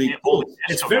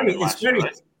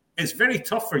 It's very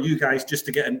tough for you guys just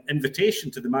to get an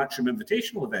invitation to the Matchroom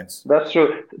Invitational events. That's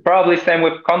true. Probably same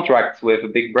with contracts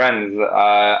with big brands.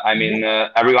 I mean,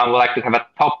 everyone would like to have a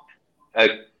top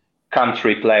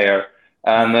country player.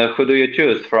 And who do you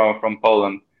choose from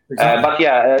Poland? Exactly.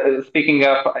 But speaking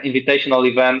of invitational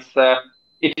events,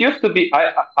 it used to be.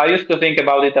 I used to think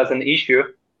about it as an issue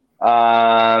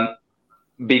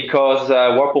because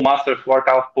Whirlpool Masters, World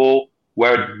Cup Pool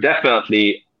were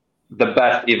definitely the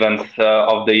best events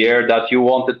of the year that you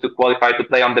wanted to qualify to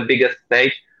play on the biggest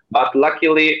stage. But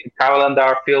luckily, calendar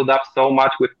are filled up so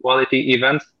much with quality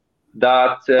events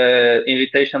that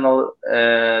invitational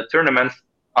tournaments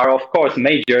are, of course,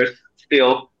 majors.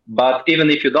 Still, but even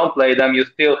if you don't play them, you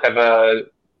still have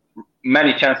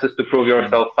many chances to prove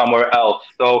yourself somewhere else.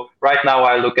 So right now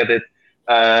I look at it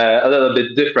a little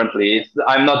bit differently.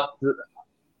 I'm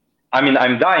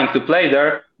dying to play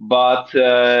there, but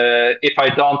if I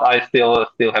don't, I still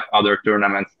have other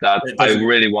tournaments that I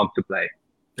really want to play.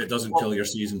 It doesn't kill your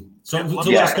season. Let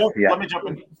me jump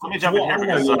in here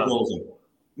because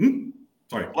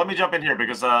Let me jump in here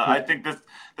because I think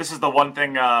this is the one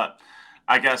thing.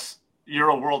 I guess you're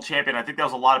a world champion. I think that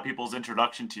was a lot of people's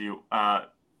introduction to you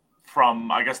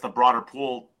from, I guess, the broader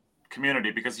pool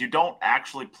community because you don't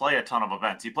actually play a ton of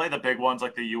events. You play the big ones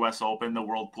like the U.S. Open, the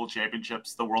World Pool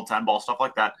Championships, the World 10 Ball, stuff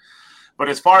like that. But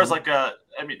as far as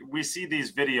we see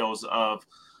these videos of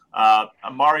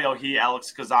Mario He,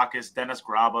 Alex Kazakis, Dennis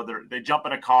Graba. They jump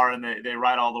in a car and they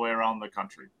ride all the way around the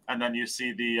country. And then you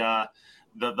see the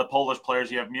Polish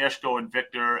players. You have Mieszko and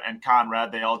Victor and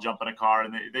Konrad. They all jump in a car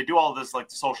and they do all this like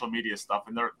social media stuff.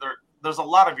 And there's a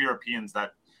lot of Europeans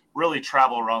that really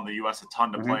travel around the U.S. a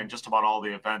ton to play in just about all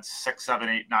the events, 6, 7,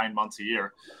 8, 9 months a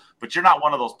year. But you're not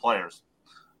one of those players.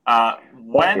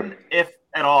 When, if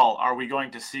at all, are we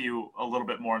going to see you a little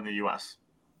bit more in the U.S.?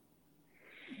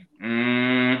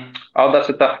 That's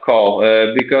a tough call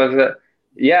because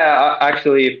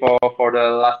actually for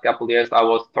the last couple of years I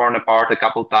was torn apart a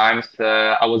couple times.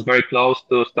 I was very close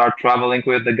to start traveling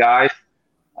with the guys,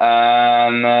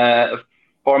 and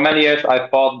for many years I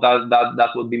thought that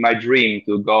would be my dream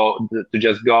to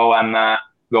just go and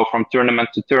go from tournament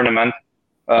to tournament.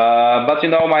 But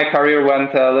my career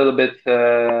went a little bit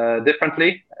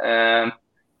differently.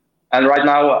 And right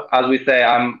now, as we say,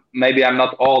 I'm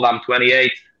not old. I'm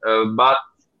 28, but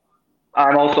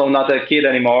I'm also not a kid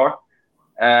anymore.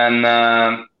 And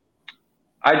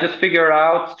I just figure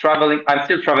out traveling. I'm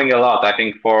still traveling a lot. I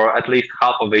think for at least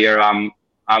half of the year, I'm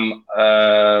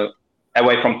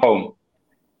away from home.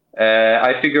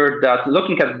 I figured that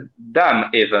looking at them,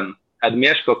 even at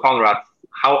Mieszko, Konrad,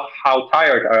 how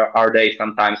tired are they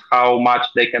sometimes? How much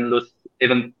they can lose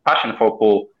even passion for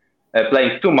pool,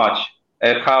 playing too much.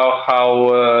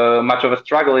 How much of a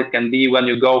struggle it can be when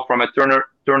you go from a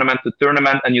tournament to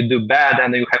tournament and you do bad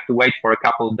and you have to wait for a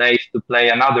couple of days to play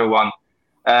another one.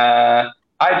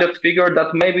 I just figured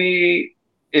that maybe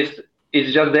it's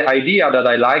just the idea that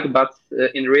I like, but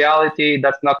in reality,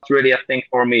 that's not really a thing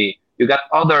for me. You got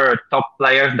other top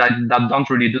players that don't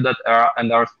really do that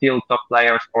and are still top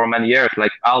players for many years,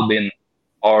 like Albin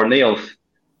or Niels.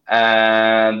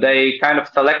 They kind of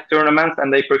select tournaments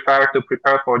and they prefer to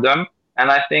prepare for them. And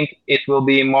I think it will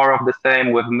be more of the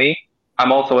same with me.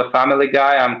 I'm also a family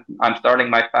guy. I'm starting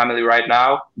my family right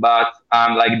now, but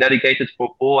I'm like dedicated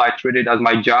for pool. I treat it as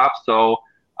my job. So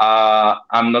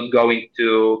I'm not going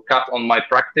to cut on my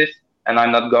practice and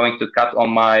I'm not going to cut on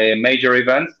my major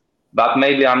events, but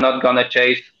maybe I'm not going to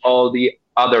chase all the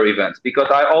other events because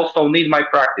I also need my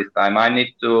practice time. I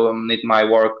need my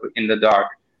work in the dark.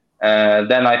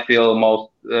 then I feel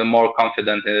more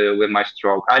confident with my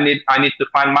stroke. I need to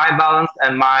find my balance,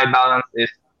 and my balance is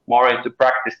more into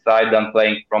practice side than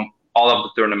playing from all of the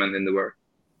tournament in the world.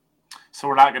 So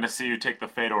we're not going to see you take the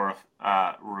Fedor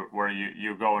route where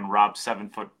you go and rob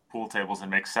 7-foot pool tables and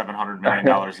make $700 million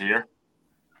a year?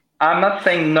 I'm not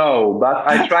saying no, but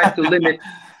I try to limit.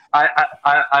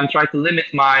 I'm trying to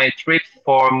limit my trips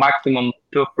for maximum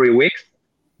 2-3 weeks.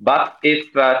 But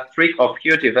if a streak of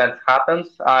huge events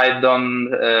happens, I don't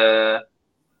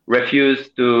refuse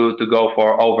to go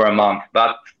for over a month.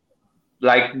 But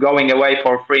like going away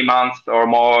for 3 months or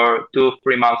more,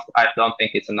 2-3 months, I don't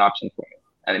think it's an option for me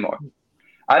anymore.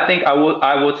 I think I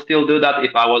would still do that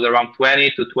if I was around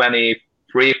 20 to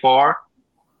 23, 4.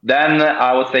 Then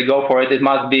I would say go for it. It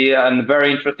must be a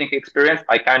very interesting experience.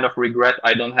 I kind of regret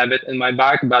I don't have it in my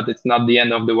bag, but it's not the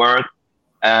end of the world.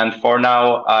 And for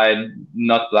now, I'm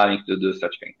not planning to do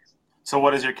such things. So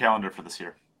what is your calendar for this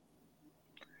year?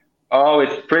 Oh,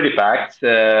 it's pretty packed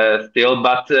still,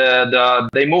 but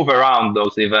they move around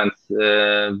those events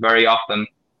very often.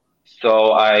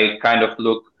 So I kind of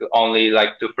look only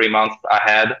like 2-3 months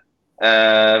ahead.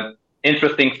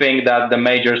 Interesting thing that the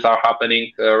majors are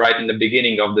happening right in the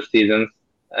beginning of the season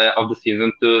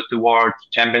towards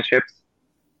championships.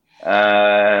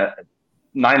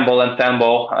 9-ball and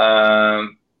 10-ball.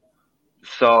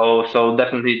 So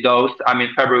definitely those. I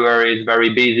mean, February is very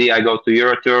busy. I go to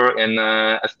Eurotour in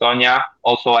Estonia.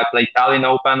 Also, I play Tallinn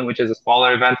Open, which is a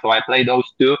smaller event. So I play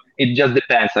those two. It just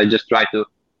depends. I just try to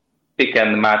pick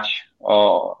and match.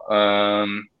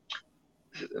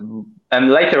 And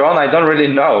later on, I don't really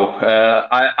know.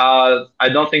 I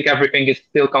don't think everything is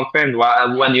still confirmed.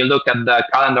 When you look at the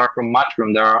calendar from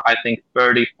Matchroom, there are, I think,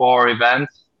 34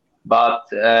 events, but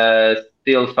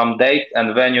still some dates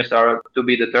and venues are to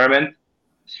be determined.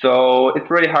 So it's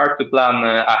really hard to plan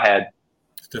ahead.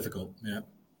 It's difficult, yeah.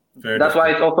 That's why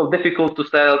it's also difficult to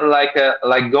set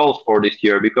like goals for this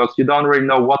year, because you don't really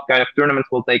know what kind of tournaments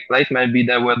will take place. Maybe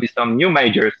there will be some new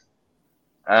majors.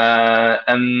 I'm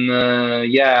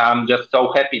just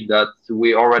so happy that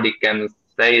we already can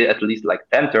say at least like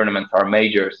 10 tournaments are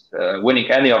majors. Winning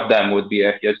any of them would be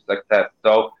a huge success.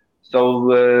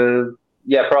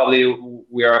 Probably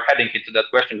we are heading into that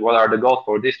question. What are the goals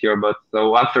for this year? But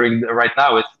so answering right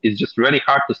now, it's just really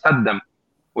hard to set them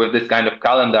with this kind of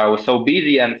calendar. We're so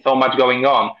busy and so much going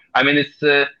on. I mean,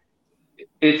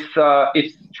 it's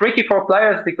tricky for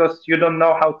players because you don't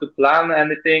know how to plan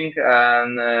anything,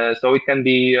 and so it can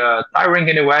be tiring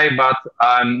in a way. But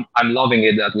I'm loving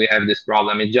it that we have this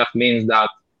problem. It just means that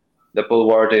the pool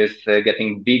world is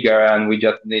getting bigger, and we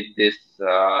just need this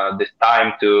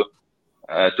time to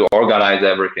organize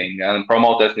everything, and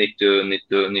promoters need to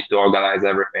organize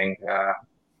everything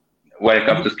when it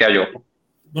comes to schedule.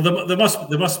 Well, there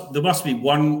must be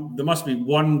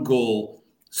one goal,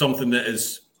 something that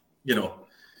is,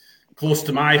 close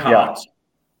to my heart.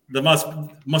 Yeah.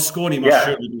 Mosconi must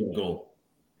surely be a goal.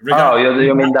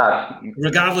 You mean that?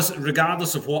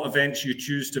 Regardless of what events you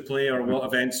choose to play or what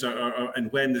events are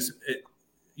and when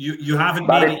you haven't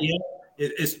made it yet.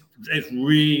 It's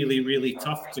really, really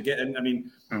tough to get in. I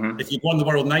mean, if you've won the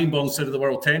World 9-ball instead of the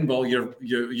World 10-ball,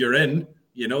 you're in.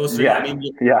 So I mean,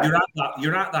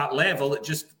 you're at that level. It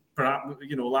just perhaps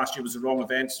last year was the wrong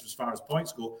events as far as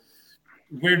points go.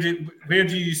 Where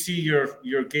do you see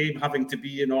your game having to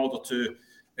be in order to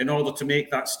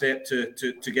make that step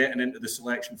to getting into the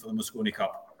selection for the Mosconi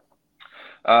Cup?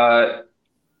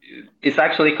 It's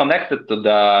actually connected to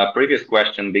the previous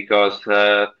question, because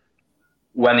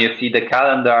when you see the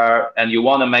calendar and you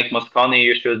want to make Mosconi,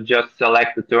 you should just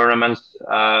select the tournaments,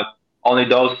 only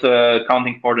those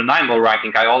counting for the 9-ball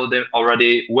ranking. I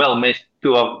already will miss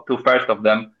two first of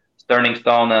them, Sterling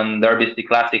Stone and Derby City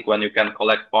Classic, when you can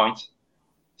collect points.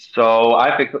 So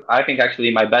I think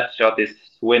actually my best shot is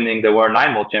winning the World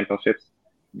 9-ball Championships,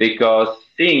 because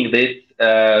seeing this,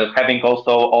 having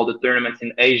also all the tournaments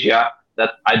in Asia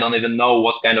that I don't even know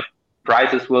what kind of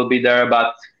prizes will be there,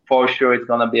 but for sure it's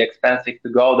going to be expensive to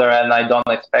go there, and I don't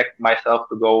expect myself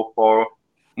to go for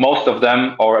most of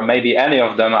them, or maybe any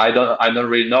of them. I don't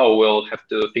really know. We'll have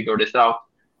to figure this out.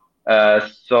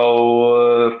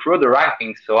 So through the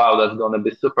rankings, that's going to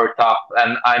be super tough,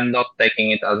 and I'm not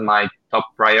taking it as my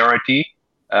top priority.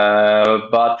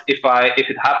 But if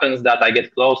it happens that I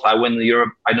get close, I win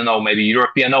Europe. I don't know, maybe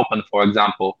European Open, for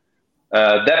example.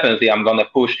 Definitely, I'm going to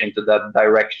push into that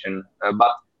direction.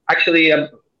 But actually,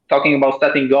 talking about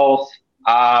setting goals,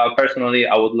 personally,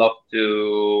 I would love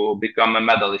to become a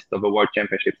medalist of the World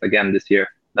Championships again this year.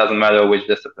 Doesn't matter which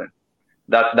discipline.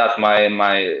 That's my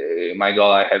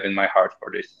goal I have in my heart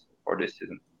for this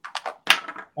season.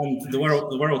 And the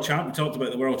world champ. We talked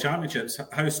about the world championships.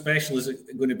 How special is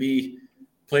it going to be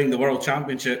playing the world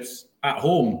championships at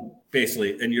home,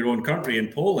 basically in your own country in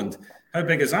Poland? How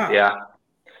big is that?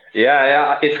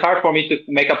 Yeah. It's hard for me to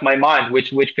make up my mind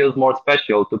which feels more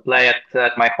special, to play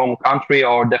at my home country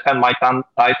or defend my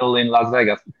title in Las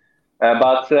Vegas.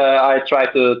 But I try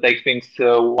to take things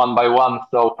one by one.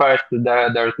 So first,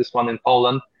 there's this one in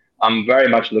Poland. I'm very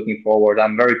much looking forward.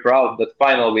 I'm very proud that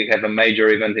finally we have a major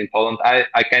event in Poland.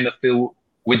 I kind of feel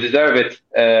we deserve it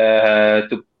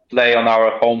to play on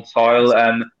our home soil,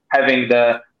 and having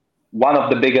one of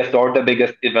the biggest or the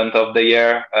biggest event of the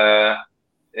year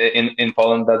in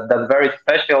Poland. That's very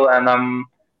special, and I'm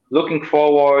looking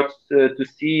forward to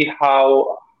see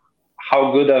how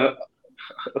good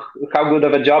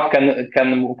of a job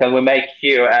can we make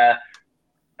here.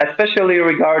 Especially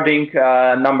regarding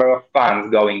number of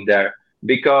fans going there,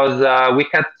 because we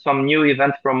had some new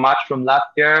events from last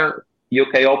year,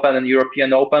 UK Open and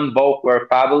European Open. Both were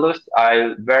fabulous.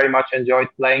 I very much enjoyed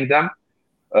playing them.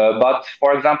 But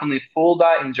for example, in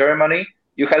Fulda in Germany,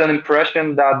 you had an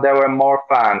impression that there were more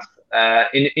fans.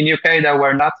 In UK, there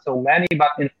were not so many,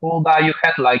 but in Fulda, you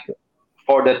had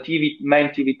for the main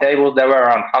TV tables, there were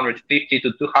around 150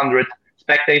 to 200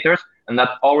 spectators. And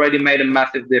that already made a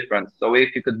massive difference. So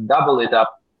if you could double it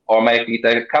up or make it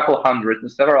a couple hundred,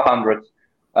 several hundreds,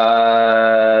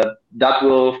 that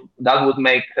would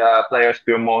make players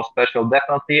feel more special,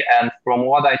 definitely. And from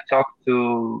what I talked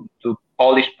to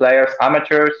Polish players,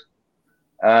 amateurs,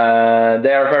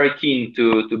 they are very keen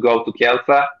to go to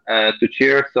Kielce to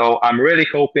cheer. So I'm really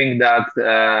hoping that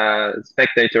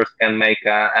spectators can make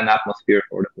an atmosphere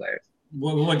for the players.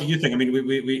 What do you think? I mean,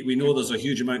 we know there's a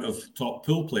huge amount of top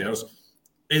pool players.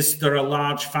 Is there a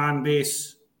large fan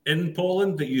base in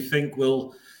Poland that you think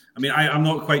will? I mean, I'm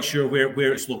not quite sure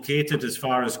where it's located as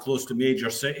far as close to major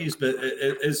cities, but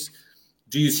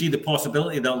do you see the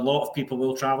possibility that a lot of people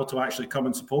will travel to actually come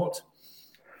and support?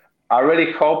 I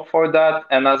really hope for that.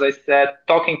 And as I said,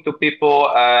 talking to people,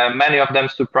 many of them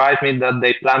surprised me that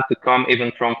they plan to come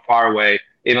even from far away,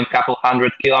 even a couple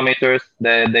 100 kilometers.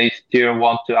 They still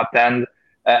want to attend.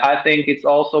 I think it's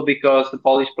also because the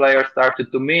Polish players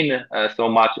started to mean so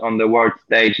much on the world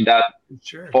stage that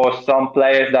for some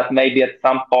players that maybe at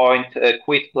some point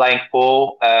quit playing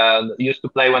pool, used to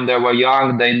play when they were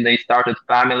young, then they started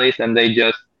families and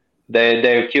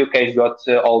their cue case got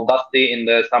all dusty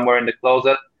somewhere in the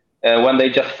closet. When they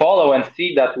just follow and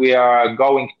see that we are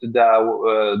going to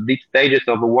the deep stages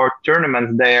of the world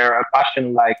tournaments, their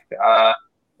passion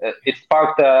it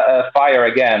sparked a fire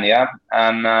again, yeah.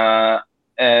 And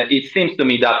it seems to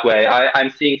me that way.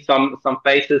 I'm seeing some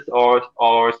faces or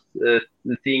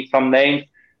seeing some names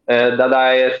that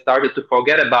I started to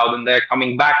forget about, and they're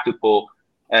coming back to pool.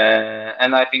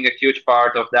 And I think a huge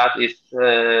part of that is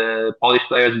Polish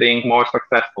players being more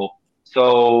successful.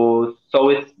 So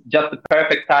it's just the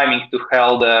perfect timing to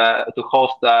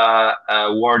host a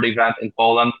world event in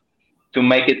Poland, to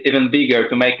make it even bigger,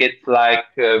 to make it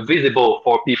visible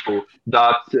for people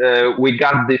that we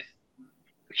got this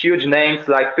huge names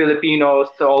like Filipinos,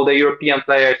 all the European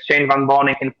players, Shane Van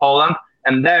Boening in Poland,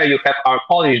 and there you have our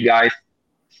Polish guys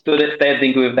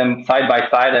standing with them side by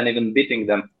side and even beating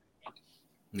them.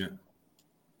 Yeah.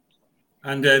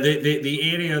 And the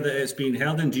area that it's being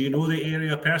held in, do you know the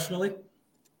area personally?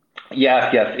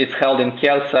 Yes, it's held in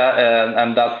Kielce,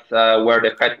 and that's where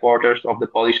the headquarters of the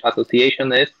Polish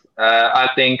Association is. I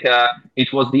think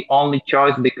it was the only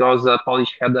choice because the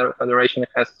Polish Federation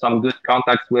has some good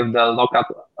contacts with the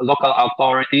local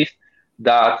authorities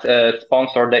that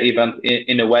sponsor the event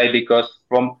in a way, because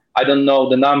I don't know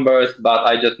the numbers, but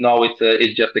I just know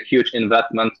it's just a huge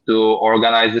investment to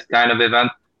organize this kind of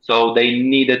event. So they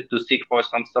needed to seek for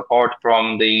some support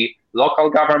from the local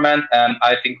government, and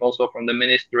I think also from the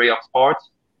Ministry of Sports.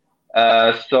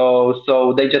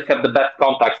 So they just have the best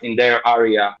contacts in their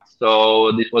area.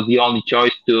 So this was the only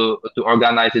choice to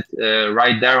organize it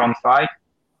right there on site.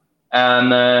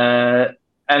 And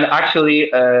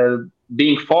actually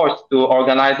being forced to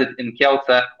organize it in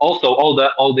Kielce. Also, all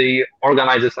the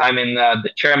organizers. I mean,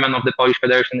 the chairman of the Polish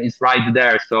Federation is right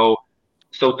there. So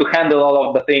to handle all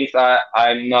of the things,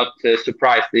 I'm not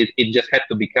surprised. It just had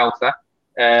to be Kielce.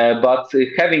 But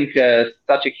having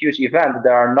such a huge event,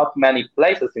 there are not many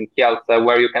places in Kielce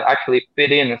where you can actually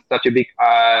fit in such a big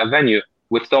venue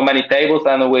with so many tables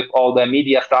and with all the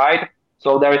media side.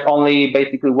 So there is only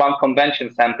basically one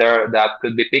convention center that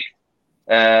could be picked.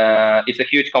 It's a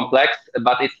huge complex,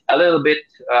 but it's a little bit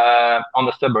on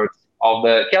the suburbs of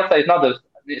the Kielce.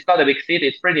 It's not a big city.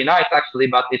 It's pretty nice actually,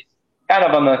 but it's kind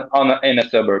of in the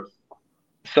suburbs.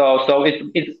 So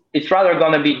it's rather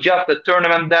going to be just a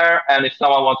tournament there, and if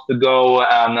someone wants to go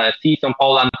and see some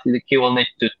Poland, he will need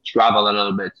to travel a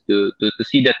little bit to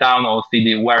see the town or see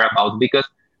the whereabouts, because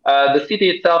the city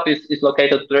itself is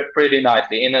located pretty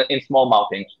nicely in small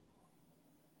mountains.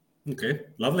 Okay,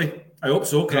 lovely. I hope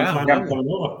so. I'm planning on coming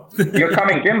over. You're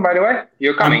coming, Jim, by the way?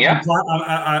 You're coming, yeah?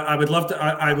 I would love to.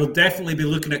 I will definitely be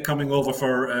looking at coming over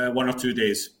for 1 or 2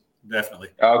 days. Definitely.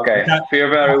 Okay.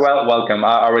 You're very welcome.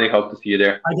 I really hope to see you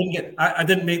there. I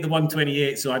didn't make the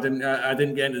 128, so I didn't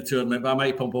get into the tournament, but I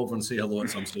might pump over and say hello at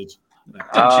some stage.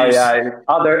 Yeah.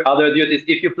 Other duties.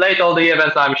 If you played all the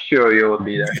events, I'm sure you will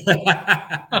be there.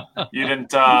 You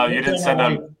didn't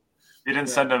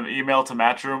send an email to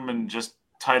Matchroom and just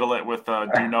title it with "Do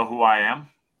you know who I am?"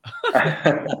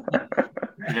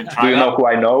 You didn't try. Do you know who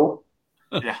I know?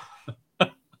 Yeah.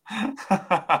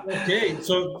 Okay,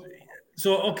 so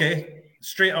okay,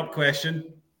 straight up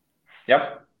question.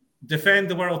 Yep. Defend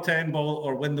the World 10 ball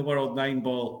or win the World 9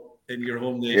 ball in your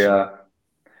home nation.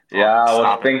 Yeah, I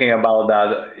was thinking about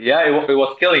that. Yeah, it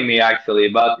was killing me actually,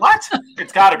 but what?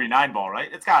 It's got to be 9 ball, right?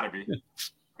 It's got to be.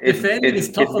 Defending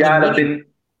is tougher than winning.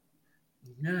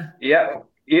 Yeah.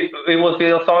 It will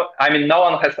feel so. I mean, no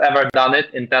one has ever done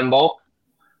it in 10 ball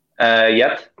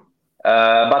yet.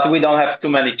 But we don't have too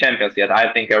many champions yet.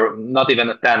 I think not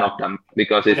even 10 of them,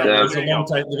 because it's a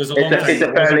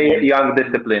fairly young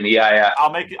discipline. Yeah.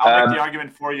 I'll make the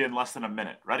argument for you in less than a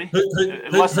minute. Ready?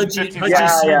 In less than 15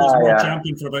 seconds.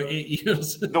 Champion for about 8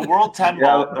 years. The World 10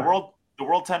 ball, the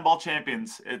World 10 ball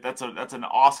champions. That's an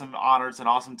awesome honor. It's an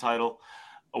awesome title.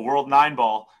 A World 9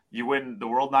 ball, you win the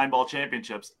World 9 ball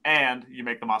championships, and you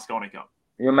make the Mosconi Cup.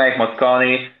 You make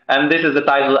Mosconi, and this is the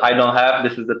title I don't have.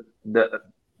 This is the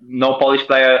no Polish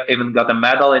player even got a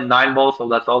medal in 9 ball, so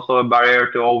that's also a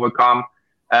barrier to overcome.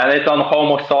 And it's on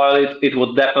home soil. It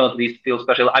would definitely feel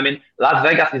special. I mean, Las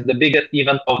Vegas is the biggest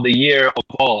event of the year of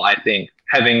all, I think,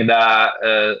 having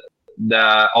also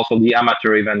the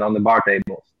amateur event on the bar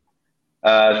tables.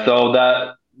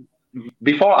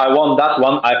 Before I won that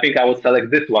one, I think I would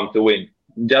select this one to win,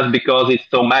 just because it's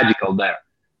so magical there.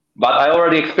 But I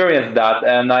already experienced that,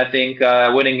 and I think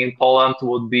winning in Poland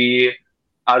would be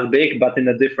as big, but in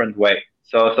a different way.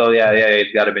 So yeah,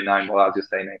 it's got to be 9 ball, as you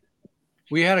say, Nate.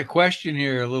 We had a question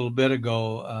here a little bit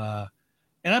ago,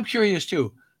 and I'm curious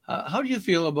too. How do you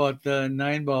feel about the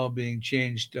 9 ball being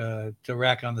changed to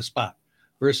rack on the spot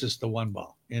versus the 1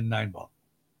 ball in 9 ball?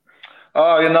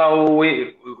 Oh,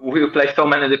 we play so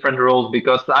many different rules,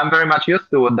 because I'm very much used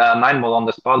to the 9 ball on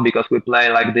the spot, because we play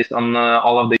like this on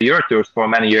all of the Euro tours for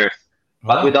many years.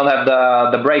 But we don't have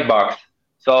the break box.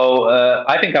 So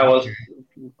I think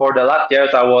for the last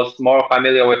years, I was more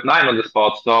familiar with 9 on the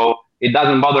spot. So it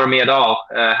doesn't bother me at all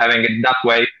having it that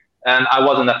way. And I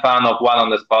wasn't a fan of 1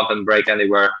 on the spot and break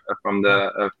anywhere from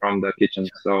the kitchen.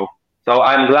 So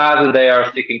I'm glad that they are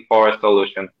sticking for a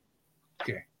solution.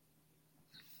 Okay.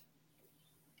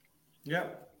 Yeah.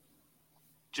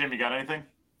 Jim, you got anything?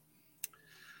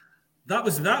 That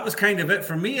was kind of it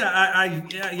for me.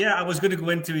 I was going to go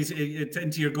into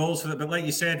your goals for that, but like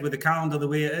you said, with the calendar the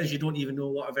way it is, you don't even know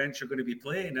what events you're going to be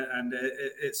playing, and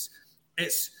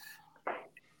it's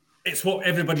what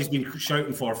everybody's been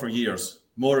shouting for years.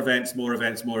 More events. Now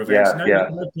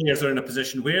players are in a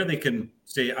position where they can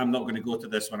say, I'm not going to go to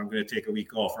this one, I'm going to take a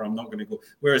week off, or I'm not going to go.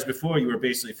 Whereas before, you were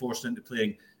basically forced into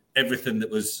playing everything that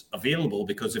was available,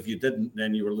 because if you didn't,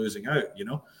 then you were losing out,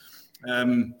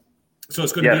 so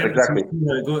it's going to be exactly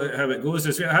how it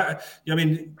goes. I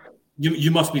mean,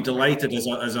 you must be delighted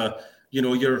as a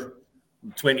you're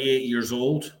 28 years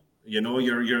old.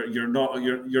 You're not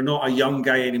a young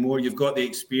guy anymore. You've got the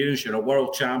experience. You're a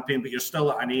world champion, but you're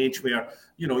still at an age where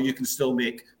you can still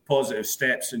make positive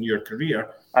steps in your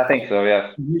career. I think so.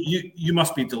 Yeah. You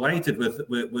must be delighted with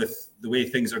the way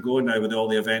things are going now, with all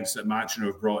the events that Matchroom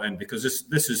have brought in, because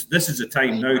this is a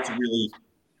time now to really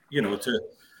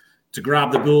to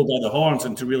grab the bull by the horns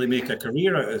and to really make a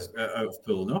career out of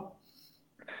pool, no?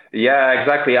 Yeah,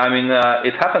 exactly. I mean,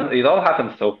 it all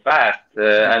happened so fast,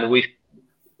 and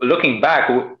looking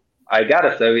back, I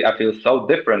gotta say, I feel so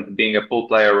different being a pool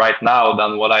player right now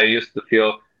than what I used to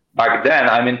feel back then.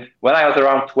 I mean, when I was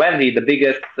around 20, the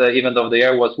biggest event of the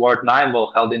year was World 9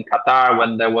 Ball, held in Qatar,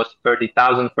 when there was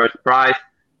 30,000 first prize,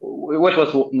 which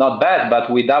was not bad, but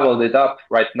we doubled it up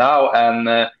right now,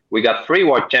 and we got 3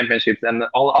 World Championships and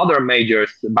all other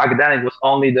majors. Back then, it was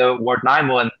only the World 9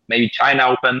 Ball and maybe China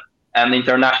Open and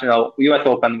international US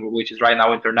Open, which is right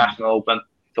now International Open.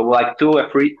 So like 2 or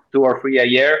 3 a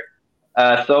year.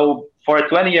 So for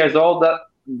 20 years old,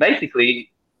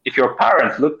 basically, if your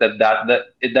parents looked at that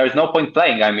there's no point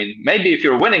playing. I mean, maybe if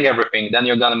you're winning everything, then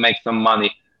you're gonna make some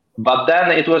money. But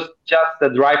then it was just the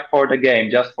drive for the game,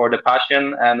 just for the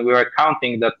passion, and we were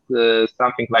counting that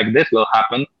something like this will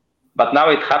happen. But now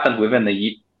it happened within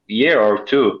a year or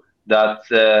two that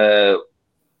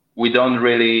we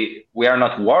are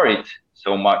not worried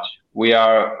so much. We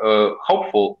are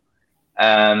hopeful,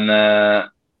 and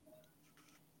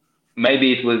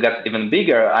maybe it will get even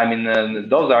bigger. I mean,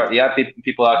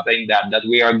 people are saying that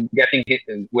we are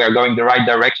going the right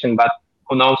direction, but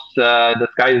who knows? The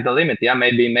sky is the limit. Yeah,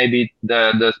 maybe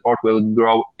the sport will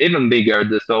grow even bigger.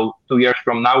 So 2 years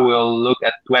from now, we'll look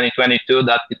at 2022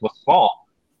 that it was small.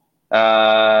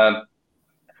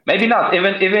 Maybe not.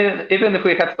 Even if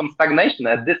we have some stagnation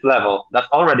at this level, that's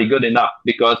already good enough,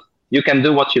 because you can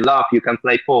do what you love. You can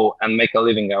play full and make a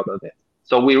living out of it.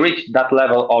 So we reached that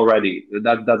level already.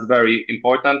 That's very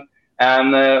important.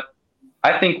 And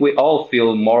I think we all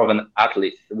feel more of an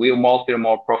athlete. We all feel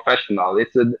more professional.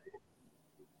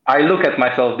 I look at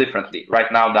myself differently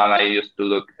right now than I used to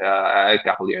look a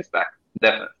couple years back.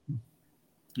 Definitely.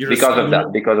 Because of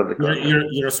the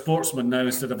you're a sportsman now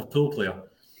instead of a pool player.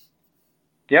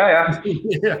 Yeah. I think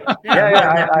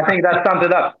that sums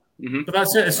it up. Mm-hmm. But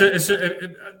that's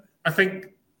it. I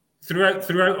think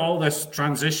throughout all this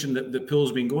transition that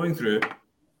pool's been going through,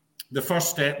 the first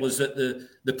step was that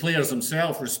the players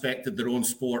themselves respected their own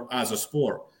sport as a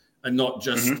sport and not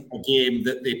just a game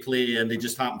that they play and they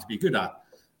just happen to be good at.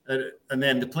 And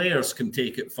then the players can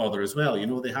take it further as well.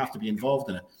 They have to be involved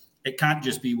in it. It can't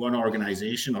just be one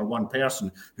organization or one person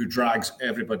who drags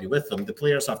everybody with them. The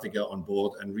players have to get on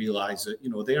board and realize that,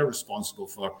 they are responsible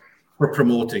for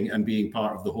promoting and being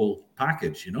part of the whole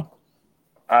package,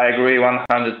 I agree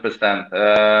 100%.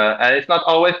 And it's not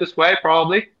always this way,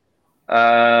 probably.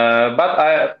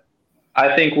 But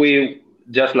I think we,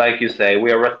 just like you say,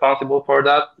 we are responsible for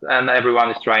that, and everyone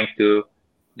is trying to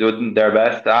do their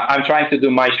best. I'm trying to do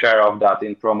my share of that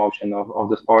in promotion of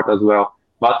the sport as well.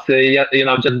 But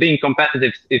just being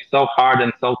competitive is so hard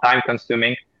and so time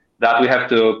consuming that we have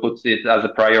to put it as a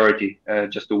priority,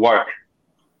 just to work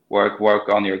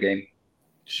on your game.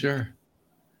 Sure.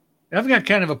 I've got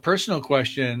kind of a personal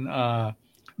question. Do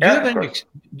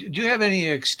you have any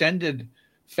extended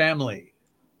family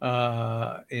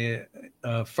from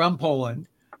Poland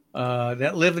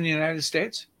that live in the United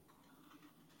States?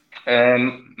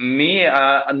 Me?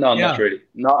 No, not really.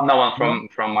 No one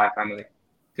from my family.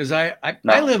 Because I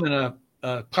live in a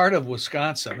part of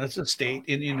Wisconsin. That's a state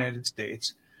in the United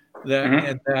States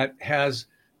that has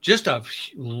just a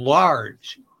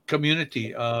large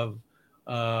community of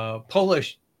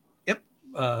Polish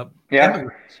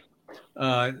immigrants.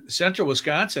 Central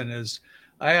Wisconsin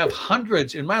I have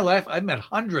hundreds in my life. I've met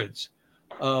hundreds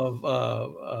of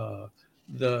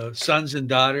the sons and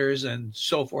daughters and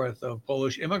so forth of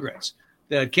Polish immigrants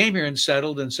that came here and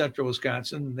settled in Central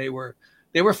Wisconsin. They were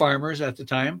farmers at the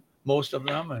time, most of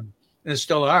them, and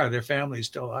still are. Their families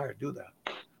still do that.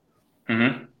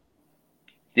 Mm-hmm.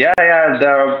 Yeah.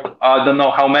 There are, I don't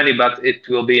know how many, but it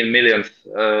will be in millions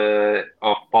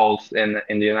of Poles in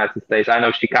the United States. I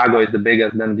know Chicago is the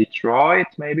biggest, then Detroit,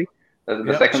 maybe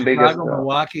the second biggest. Chicago,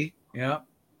 Milwaukee. Yeah.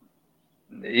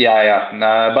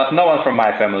 But no one from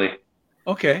my family.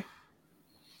 Okay.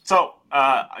 So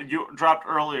you dropped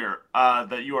earlier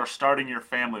that you are starting your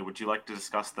family. Would you like to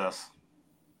discuss this?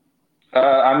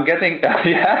 I'm getting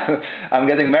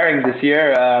married this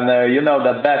year, and you know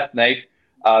that best, Nate,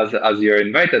 as you're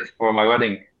invited for my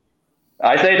wedding.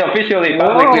 I say it officially,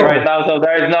 publicly right now, so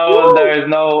there is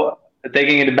no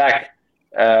taking it back.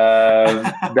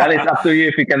 That is up to you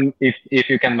if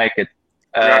you can make it.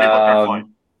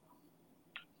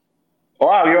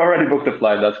 Wow, you already booked the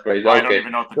flight. That's great. I don't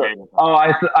even know what the date is. Oh,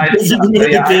 I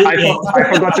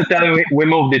forgot to tell you. We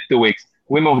moved it 2 weeks.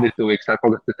 I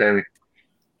forgot to tell you.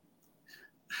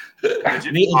 I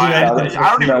don't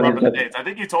even remember the dates. I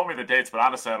think you told me the dates, but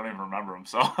honestly, I don't even remember them.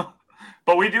 So,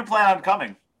 but we do plan on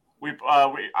coming.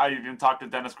 I even talked to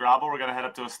Dennis Grabel. We're going to head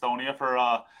up to Estonia for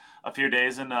a few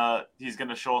days, and he's going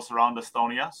to show us around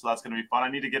Estonia. So that's going to be fun.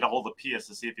 I need to get a hold of Pius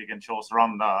to see if he can show us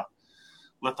around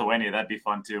Lithuania. That'd be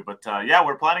fun too. But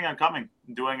we're planning on coming,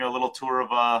 doing a little tour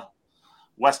of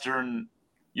Western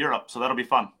Europe. So that'll be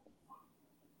fun.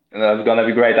 That's gonna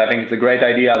be great. I think it's a great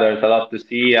idea. There's a lot to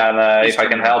see, and if I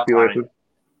can help you with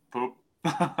poop,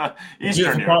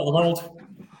 Eastern part of the world.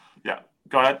 Yeah,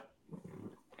 go ahead.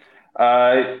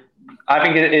 I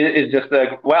think it's just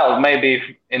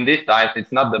maybe in these times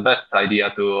it's not the best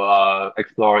idea to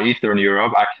explore Eastern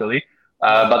Europe actually,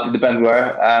 but it depends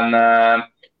where.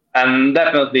 And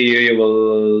definitely you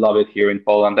will love it here in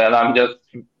Poland. And I'm just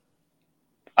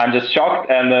shocked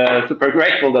and super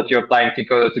grateful that you're planning to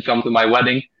come to my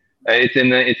wedding.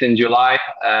 It's in July,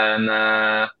 and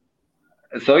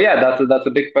So yeah, that's a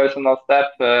big personal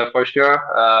step for sure.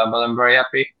 But I'm very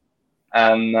happy,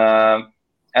 and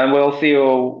we'll see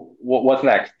what's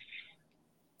next.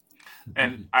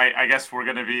 And I guess we're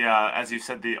going to be, as you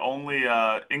said, the only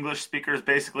English speakers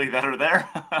basically that are there.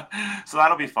 So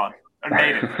that'll be fun. Or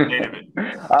native.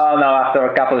 Oh no! After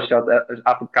a couple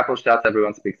of shots,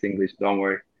 everyone speaks English. Don't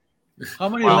worry. How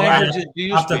many languages do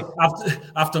you speak?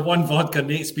 After one vodka,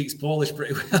 Nate speaks Polish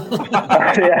pretty well.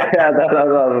 yeah, that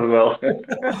as well.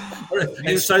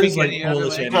 It sounds like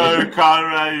Polish.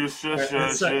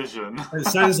 It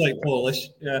sounds like Polish.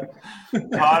 Yeah.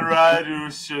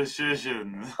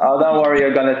 Oh, don't worry,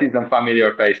 you're gonna see some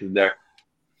familiar faces there.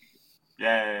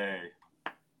 Yay!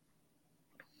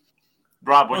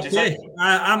 Rob, what'd you say?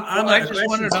 I just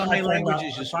wondered how many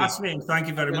languages you speak. Fascinating. Thank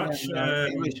you very much.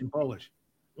 English and Polish.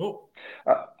 Oh.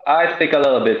 I speak a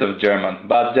little bit of German,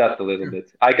 but just a little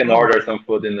bit. I can order some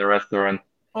food in the restaurant.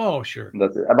 Oh, sure.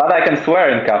 That's it. But I can swear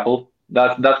in couple.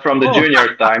 That's from the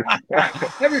junior time.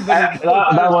 Everybody. that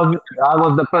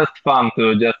was the first fun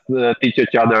to just teach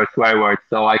each other swear words,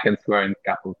 so I can swear in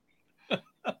couple.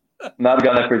 Not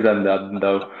gonna present that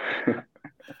though.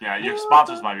 Yeah, your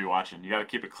sponsors might be watching. You got to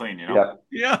keep it clean, you know.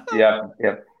 Yeah.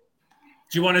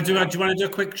 Do you want to do a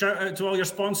quick shout out to all your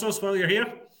sponsors while you're here?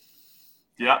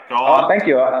 Yeah, go on. Oh, thank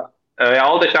you.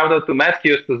 All the shout out to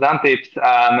Matthews, to Zantips,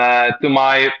 and to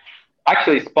my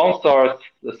actually sponsors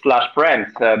 /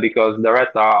 friends, because the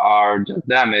rest are just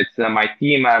them. It's my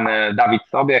team and David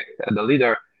Sobiek, the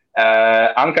leader.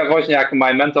 Anka Woźniak,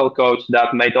 my mental coach,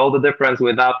 that made all the difference.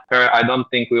 Without her, I don't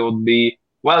think we would be.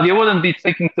 Well, you wouldn't be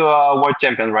speaking to a world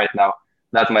champion right now.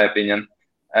 That's my opinion.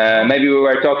 Maybe we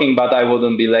were talking, but I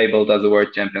wouldn't be labeled as a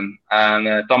world champion. And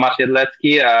Tomasz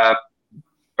Jedlecki,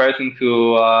 person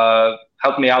who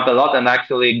helped me out a lot and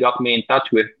actually got me in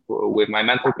touch with my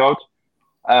mental coach.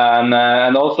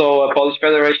 And also a Polish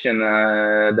Federation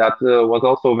that was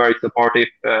also very supportive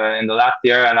in the last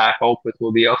year, and I hope it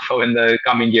will be also in the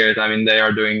coming years. I mean, they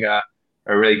are doing a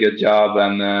really good job,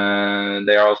 and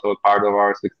they are also a part of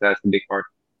our success, a big part.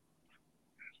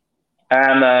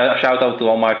 And a shout out to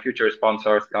all my future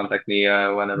sponsors. Contact me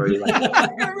whenever you like.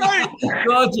 Right.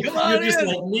 God, you're just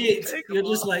like Nate. You're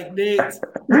just like Nate.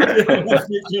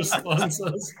 Future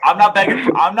sponsors. I'm not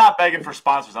begging for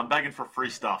sponsors. I'm begging for free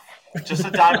stuff. Just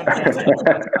a Diamond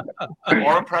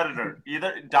or a Predator.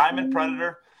 Either Diamond,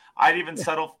 Predator. I'd even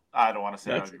settle. I don't want to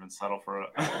say I'd even settle for a.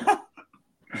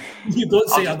 You don't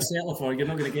say I'd settle for it. You're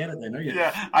not going to get it then, are you?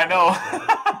 Yeah, I know.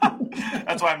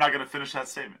 That's why I'm not going to finish that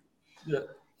statement. Yeah.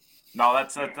 No,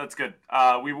 that's good.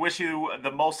 We wish you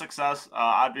the most success.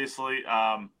 Obviously,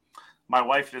 my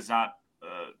wife does not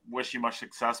wish you much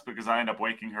success because I end up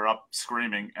waking her up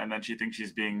screaming, and then she thinks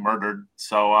she's being murdered.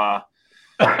 So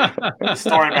the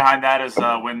story behind that is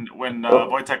when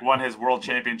Wojtek won his world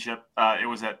championship, it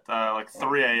was at like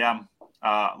 3 a.m.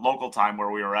 Local time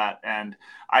where we were at, and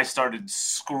I started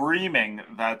screaming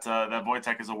that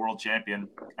Wojtek is a world champion.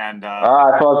 And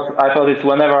I thought it's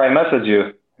whenever I message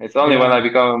you. It's only when I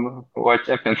become world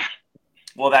champion.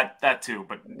 Well, that too,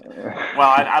 but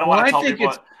I don't want to tell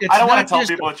people. I don't want to tell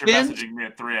people that you're messaging me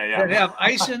at 3 a.m. That have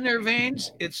ice in their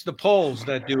veins. It's the Poles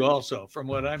that do also, from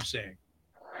what I'm saying.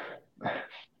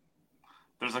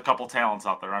 There's a couple talents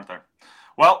out there, aren't there?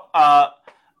 Well,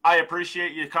 I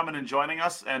appreciate you coming and joining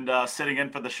us and sitting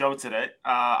in for the show today.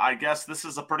 I guess this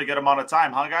is a pretty good amount of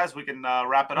time, huh, guys? We can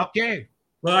wrap it up. Okay.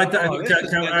 Well,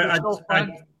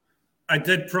 I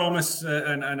did promise,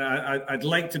 and I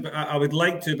would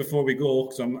like to before we go,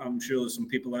 because I'm sure there's some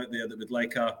people out there that would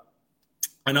like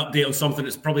an update on something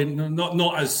that's probably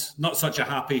not such a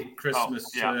happy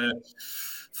Christmas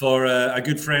for a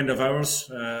good friend of ours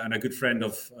and a good friend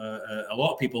of a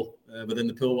lot of people within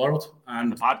the pool world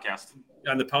and the podcast.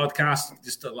 And the podcast,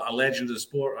 just a legend of the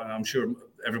sport. And I'm sure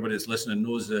everybody that's listening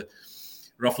knows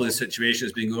roughly the situation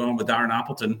that's been going on with Darren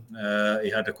Appleton. He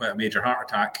had quite a major heart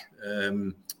attack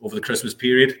over the Christmas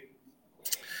period.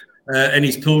 In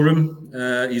his pool room,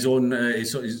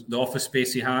 the office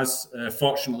space he has.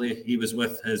 Fortunately, he was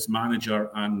with his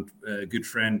manager and good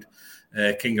friend,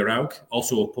 Kinga Rauk,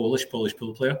 also a Polish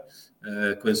pool player,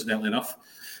 coincidentally enough.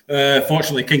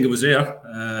 Fortunately, Kinga was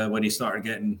there when he started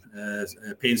getting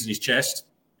pains in his chest,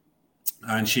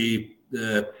 and she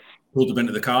pulled him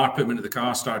into the car, put him into the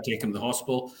car, started taking him to the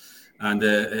hospital, and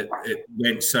it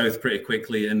went south pretty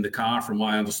quickly in the car, from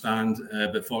what I understand.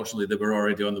 But fortunately, they were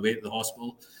already on the way to the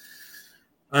hospital,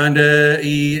 and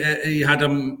he had a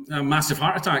massive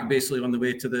heart attack basically on the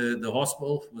way to the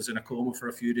hospital. Was in a coma for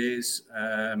a few days,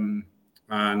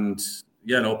 and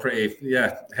pretty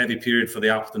heavy period for the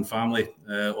Appleton family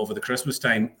over the Christmas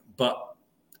time. But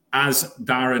as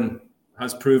Darren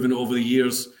has proven over the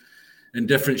years, in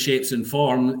different shapes and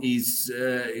form. He's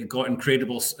got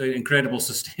incredible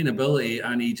sustainability,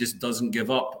 and he just doesn't give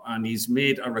up. And he's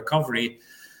made a recovery.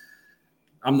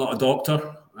 I'm not a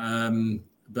doctor,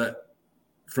 but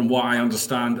from what I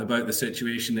understand about the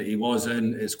situation that he was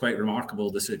in, it's quite remarkable,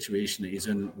 the situation that he's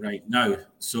in right now.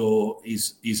 So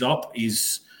he's up,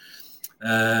 he's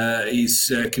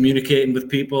communicating with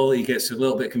people. He gets a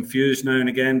little bit confused now and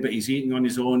again, but he's eating on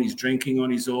his own, he's drinking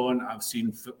on his own. I've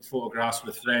seen photographs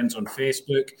with friends on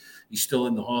Facebook. He's still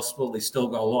in the hospital. He's still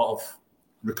got a lot of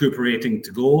recuperating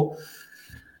to go,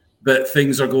 but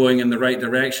things are going in the right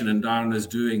direction, and Darren is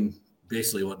doing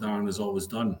basically what Darren has always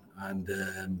done, and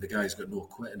the guy's got no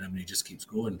quit in him, and he just keeps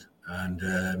going.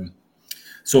 And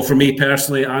so for me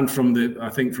personally, and I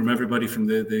think from everybody from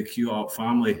the Q-Up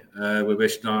family, we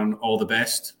wish Darren all the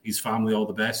best, his family all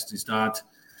the best, his dad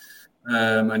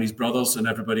and his brothers and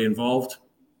everybody involved.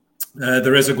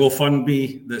 There is a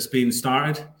GoFundMe that's being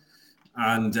started,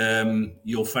 and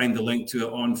you'll find the link to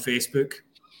it on Facebook.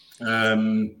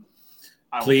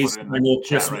 Please, I know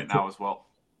chat right now as well.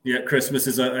 Yeah, Christmas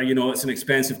is it's an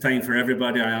expensive time for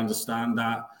everybody. I understand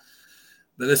that.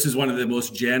 But this is one of the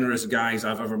most generous guys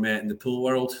I've ever met in the pool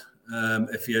world.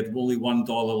 If he had only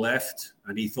 $1 left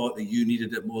and he thought that you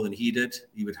needed it more than he did,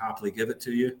 he would happily give it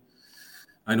to you.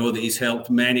 I know that he's helped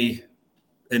many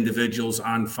individuals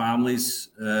and families,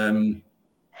 even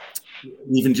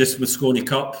just with Mosconi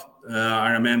Cup.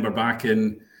 I remember back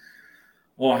in,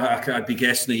 I'd be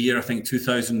guessing a year, I think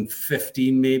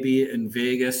 2015 maybe, in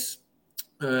Vegas.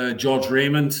 George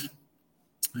Raymond,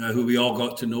 who we all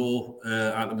got to know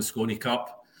at the Mosconi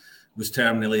Cup, was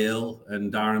terminally ill,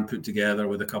 and Darren put together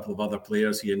with a couple of other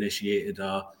players. He initiated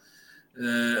a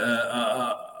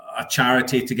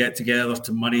charity to get together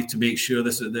to money to make sure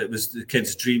that was the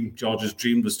kid's dream. George's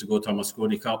dream was to go to a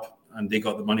Mosconi Cup, and they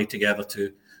got the money together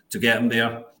to get him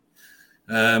there.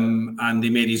 And they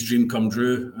made his dream come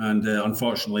true. And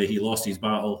unfortunately, he lost his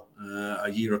battle a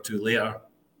year or two later.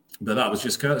 But that's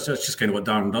just kind of what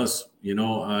Darren does,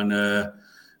 and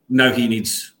now he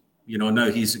needs,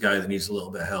 now he's the guy that needs a little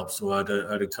bit of help. So I'd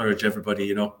encourage everybody,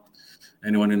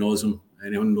 anyone who knows him,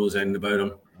 anyone who knows anything about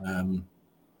him.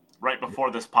 Right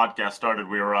before this podcast started,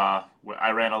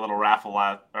 I ran a little raffle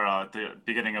at the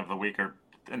beginning of the week, or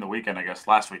in the weekend, I guess,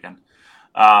 last weekend.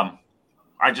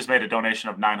 I just made a donation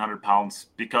of £900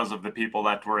 because of the people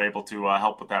that were able to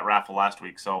help with that raffle last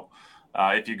week. So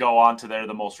if you go on to there,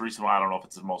 the most recent one, I don't know if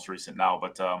it's the most recent now,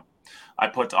 but I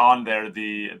put on there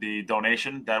the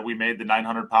donation that we made, the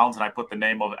 £900, and I put the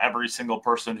name of every single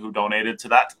person who donated to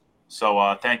that.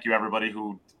 So thank you, everybody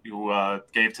who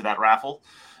gave to that raffle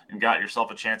and got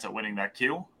yourself a chance at winning that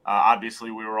Q.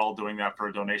 Obviously, we were all doing that for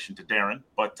a donation to Darren,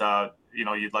 but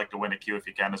you'd like to win a Q if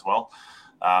you can as well.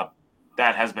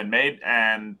 That has been made,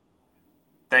 and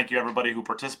thank you, everybody who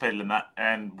participated in that.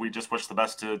 And we just wish the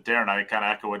best to Darren. I kind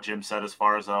of echo what Jim said as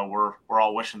far as we're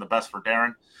all wishing the best for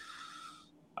Darren.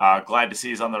 Glad to see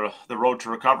he's on the road to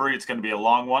recovery. It's going to be a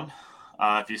long one.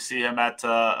 If you see him at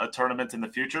a tournament in the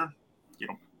future, give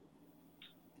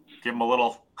him a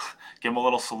little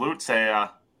salute. Say,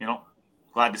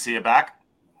 glad to see you back,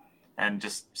 and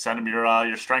just send him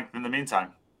your strength in the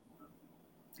meantime.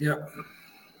 Yeah.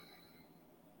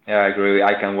 Yeah, I agree.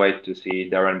 I can't wait to see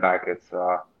Darren back.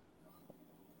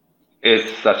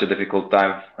 It's such a difficult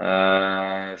time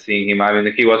seeing him. I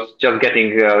mean, he was just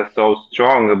getting so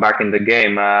strong back in the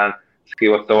game. He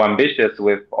was so ambitious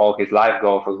with all his life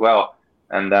goals as well.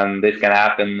 And then this can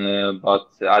happen. But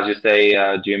as you say,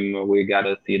 Jim, we got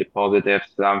to see the positives.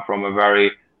 From a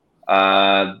very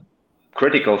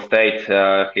critical state,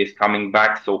 he's coming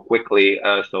back so quickly.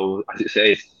 So as you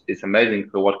say, it's amazing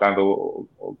for what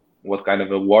kind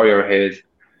of a warrior he is.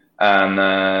 And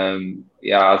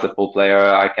as a pool player,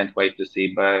 I can't wait to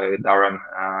see Darren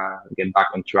get back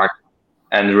on track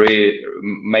and really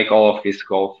make all of his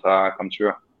goals come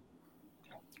true.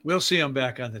 We'll see him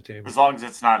back on the table. As long as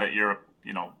it's not at your,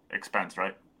 expense,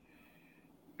 right?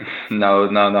 No.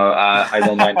 I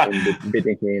don't mind him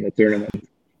beating me in a tournament.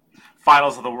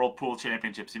 Finals of the World Pool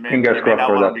Championships. You may not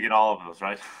want him to get all of those,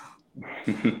 right?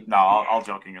 No, all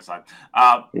joking aside.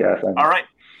 Yes. All right.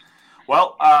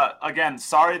 Well, again,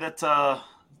 sorry to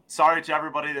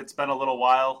everybody that's been a little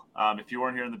while. If you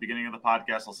weren't here in the beginning of the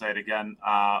podcast, I'll say it again.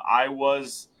 I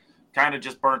was kind of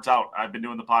just burnt out. I've been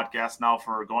doing the podcast now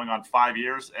for going on 5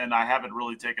 years, and I haven't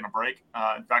really taken a break.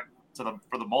 In fact,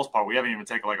 for the most part, we haven't even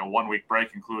taken like a 1 week break,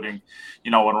 including,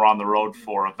 when we're on the road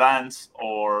for events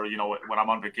or, when I'm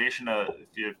on vacation.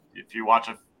 If you watch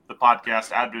the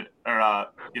podcast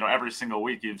every single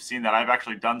week, you've seen that I've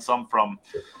actually done some from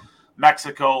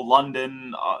Mexico,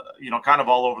 London, kind of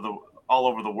all all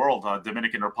over the world.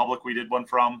 Dominican Republic, we did one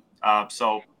from.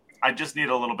 So I just need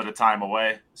a little bit of time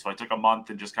away. So I took a month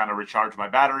and just kind of recharged my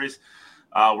batteries.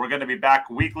 We're going to be back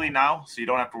weekly now, so you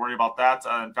don't have to worry about that.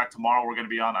 In fact, tomorrow we're going to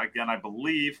be on again, I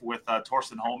believe, with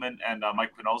Torsten Holman and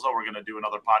Mike Pinoza. We're going to do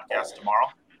another podcast tomorrow.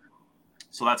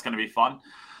 So that's going to be fun.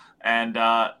 And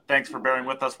thanks for bearing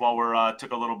with us while we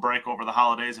took a little break over the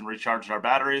holidays and recharged our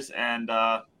batteries. And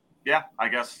yeah, I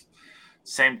guess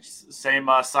same sign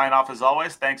off as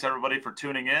always. Thanks everybody for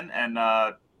tuning in and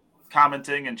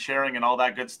commenting and sharing and all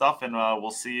that good stuff. And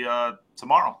we'll see you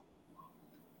tomorrow.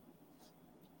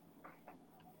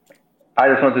 I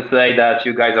just want to say that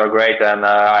you guys are great, and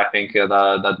I think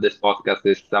that this podcast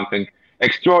is something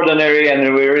extraordinary,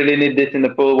 and we really need this in the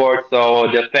pool world. So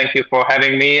just thank you for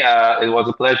having me. It was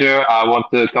a pleasure. I want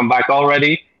to come back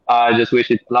already. I just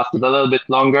wish it lasted a little bit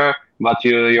longer, but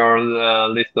your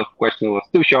list of questions was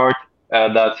too short.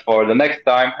 That's for the next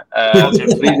time.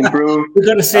 Please improve. We're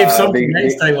going to save something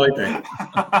next time, I think.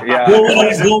 Yeah. We'll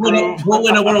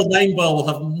win a World Nine Ball. We'll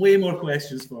have way more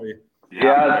questions for you.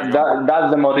 Yeah,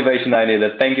 that's the motivation I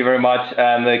needed. Thank you very much,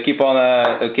 and keep up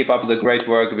the great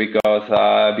work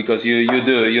because you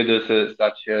do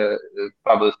such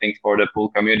fabulous things for the pool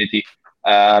community,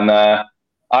 and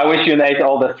I wish you, Nate,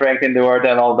 all the strength in the world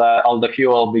and all the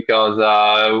fuel because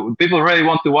people really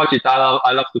want to watch it.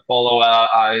 I love to follow.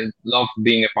 I love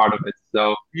being a part of it.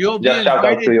 So just shout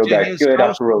out to you guys. Give it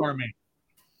up for Ruth.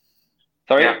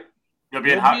 Sorry, yeah. You'll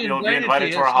be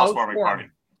invited to our housewarming party.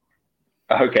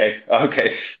 Okay.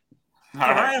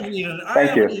 I haven't even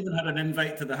had an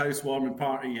invite to the housewarming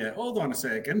party yet. Hold on a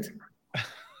second.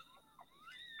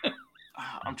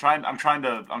 I'm trying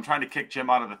to kick Jim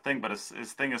out of the thing, but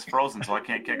his thing is frozen, so I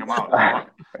can't kick him out.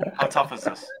 How tough is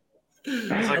this?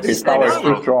 His power is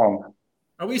too strong.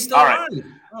 Are we still all right?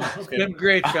 Oh, okay. It's been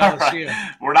great, fellas. Right.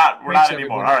 We're not Thanks,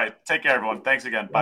 anymore. everyone. All right. Take care, everyone. Thanks again. Bye.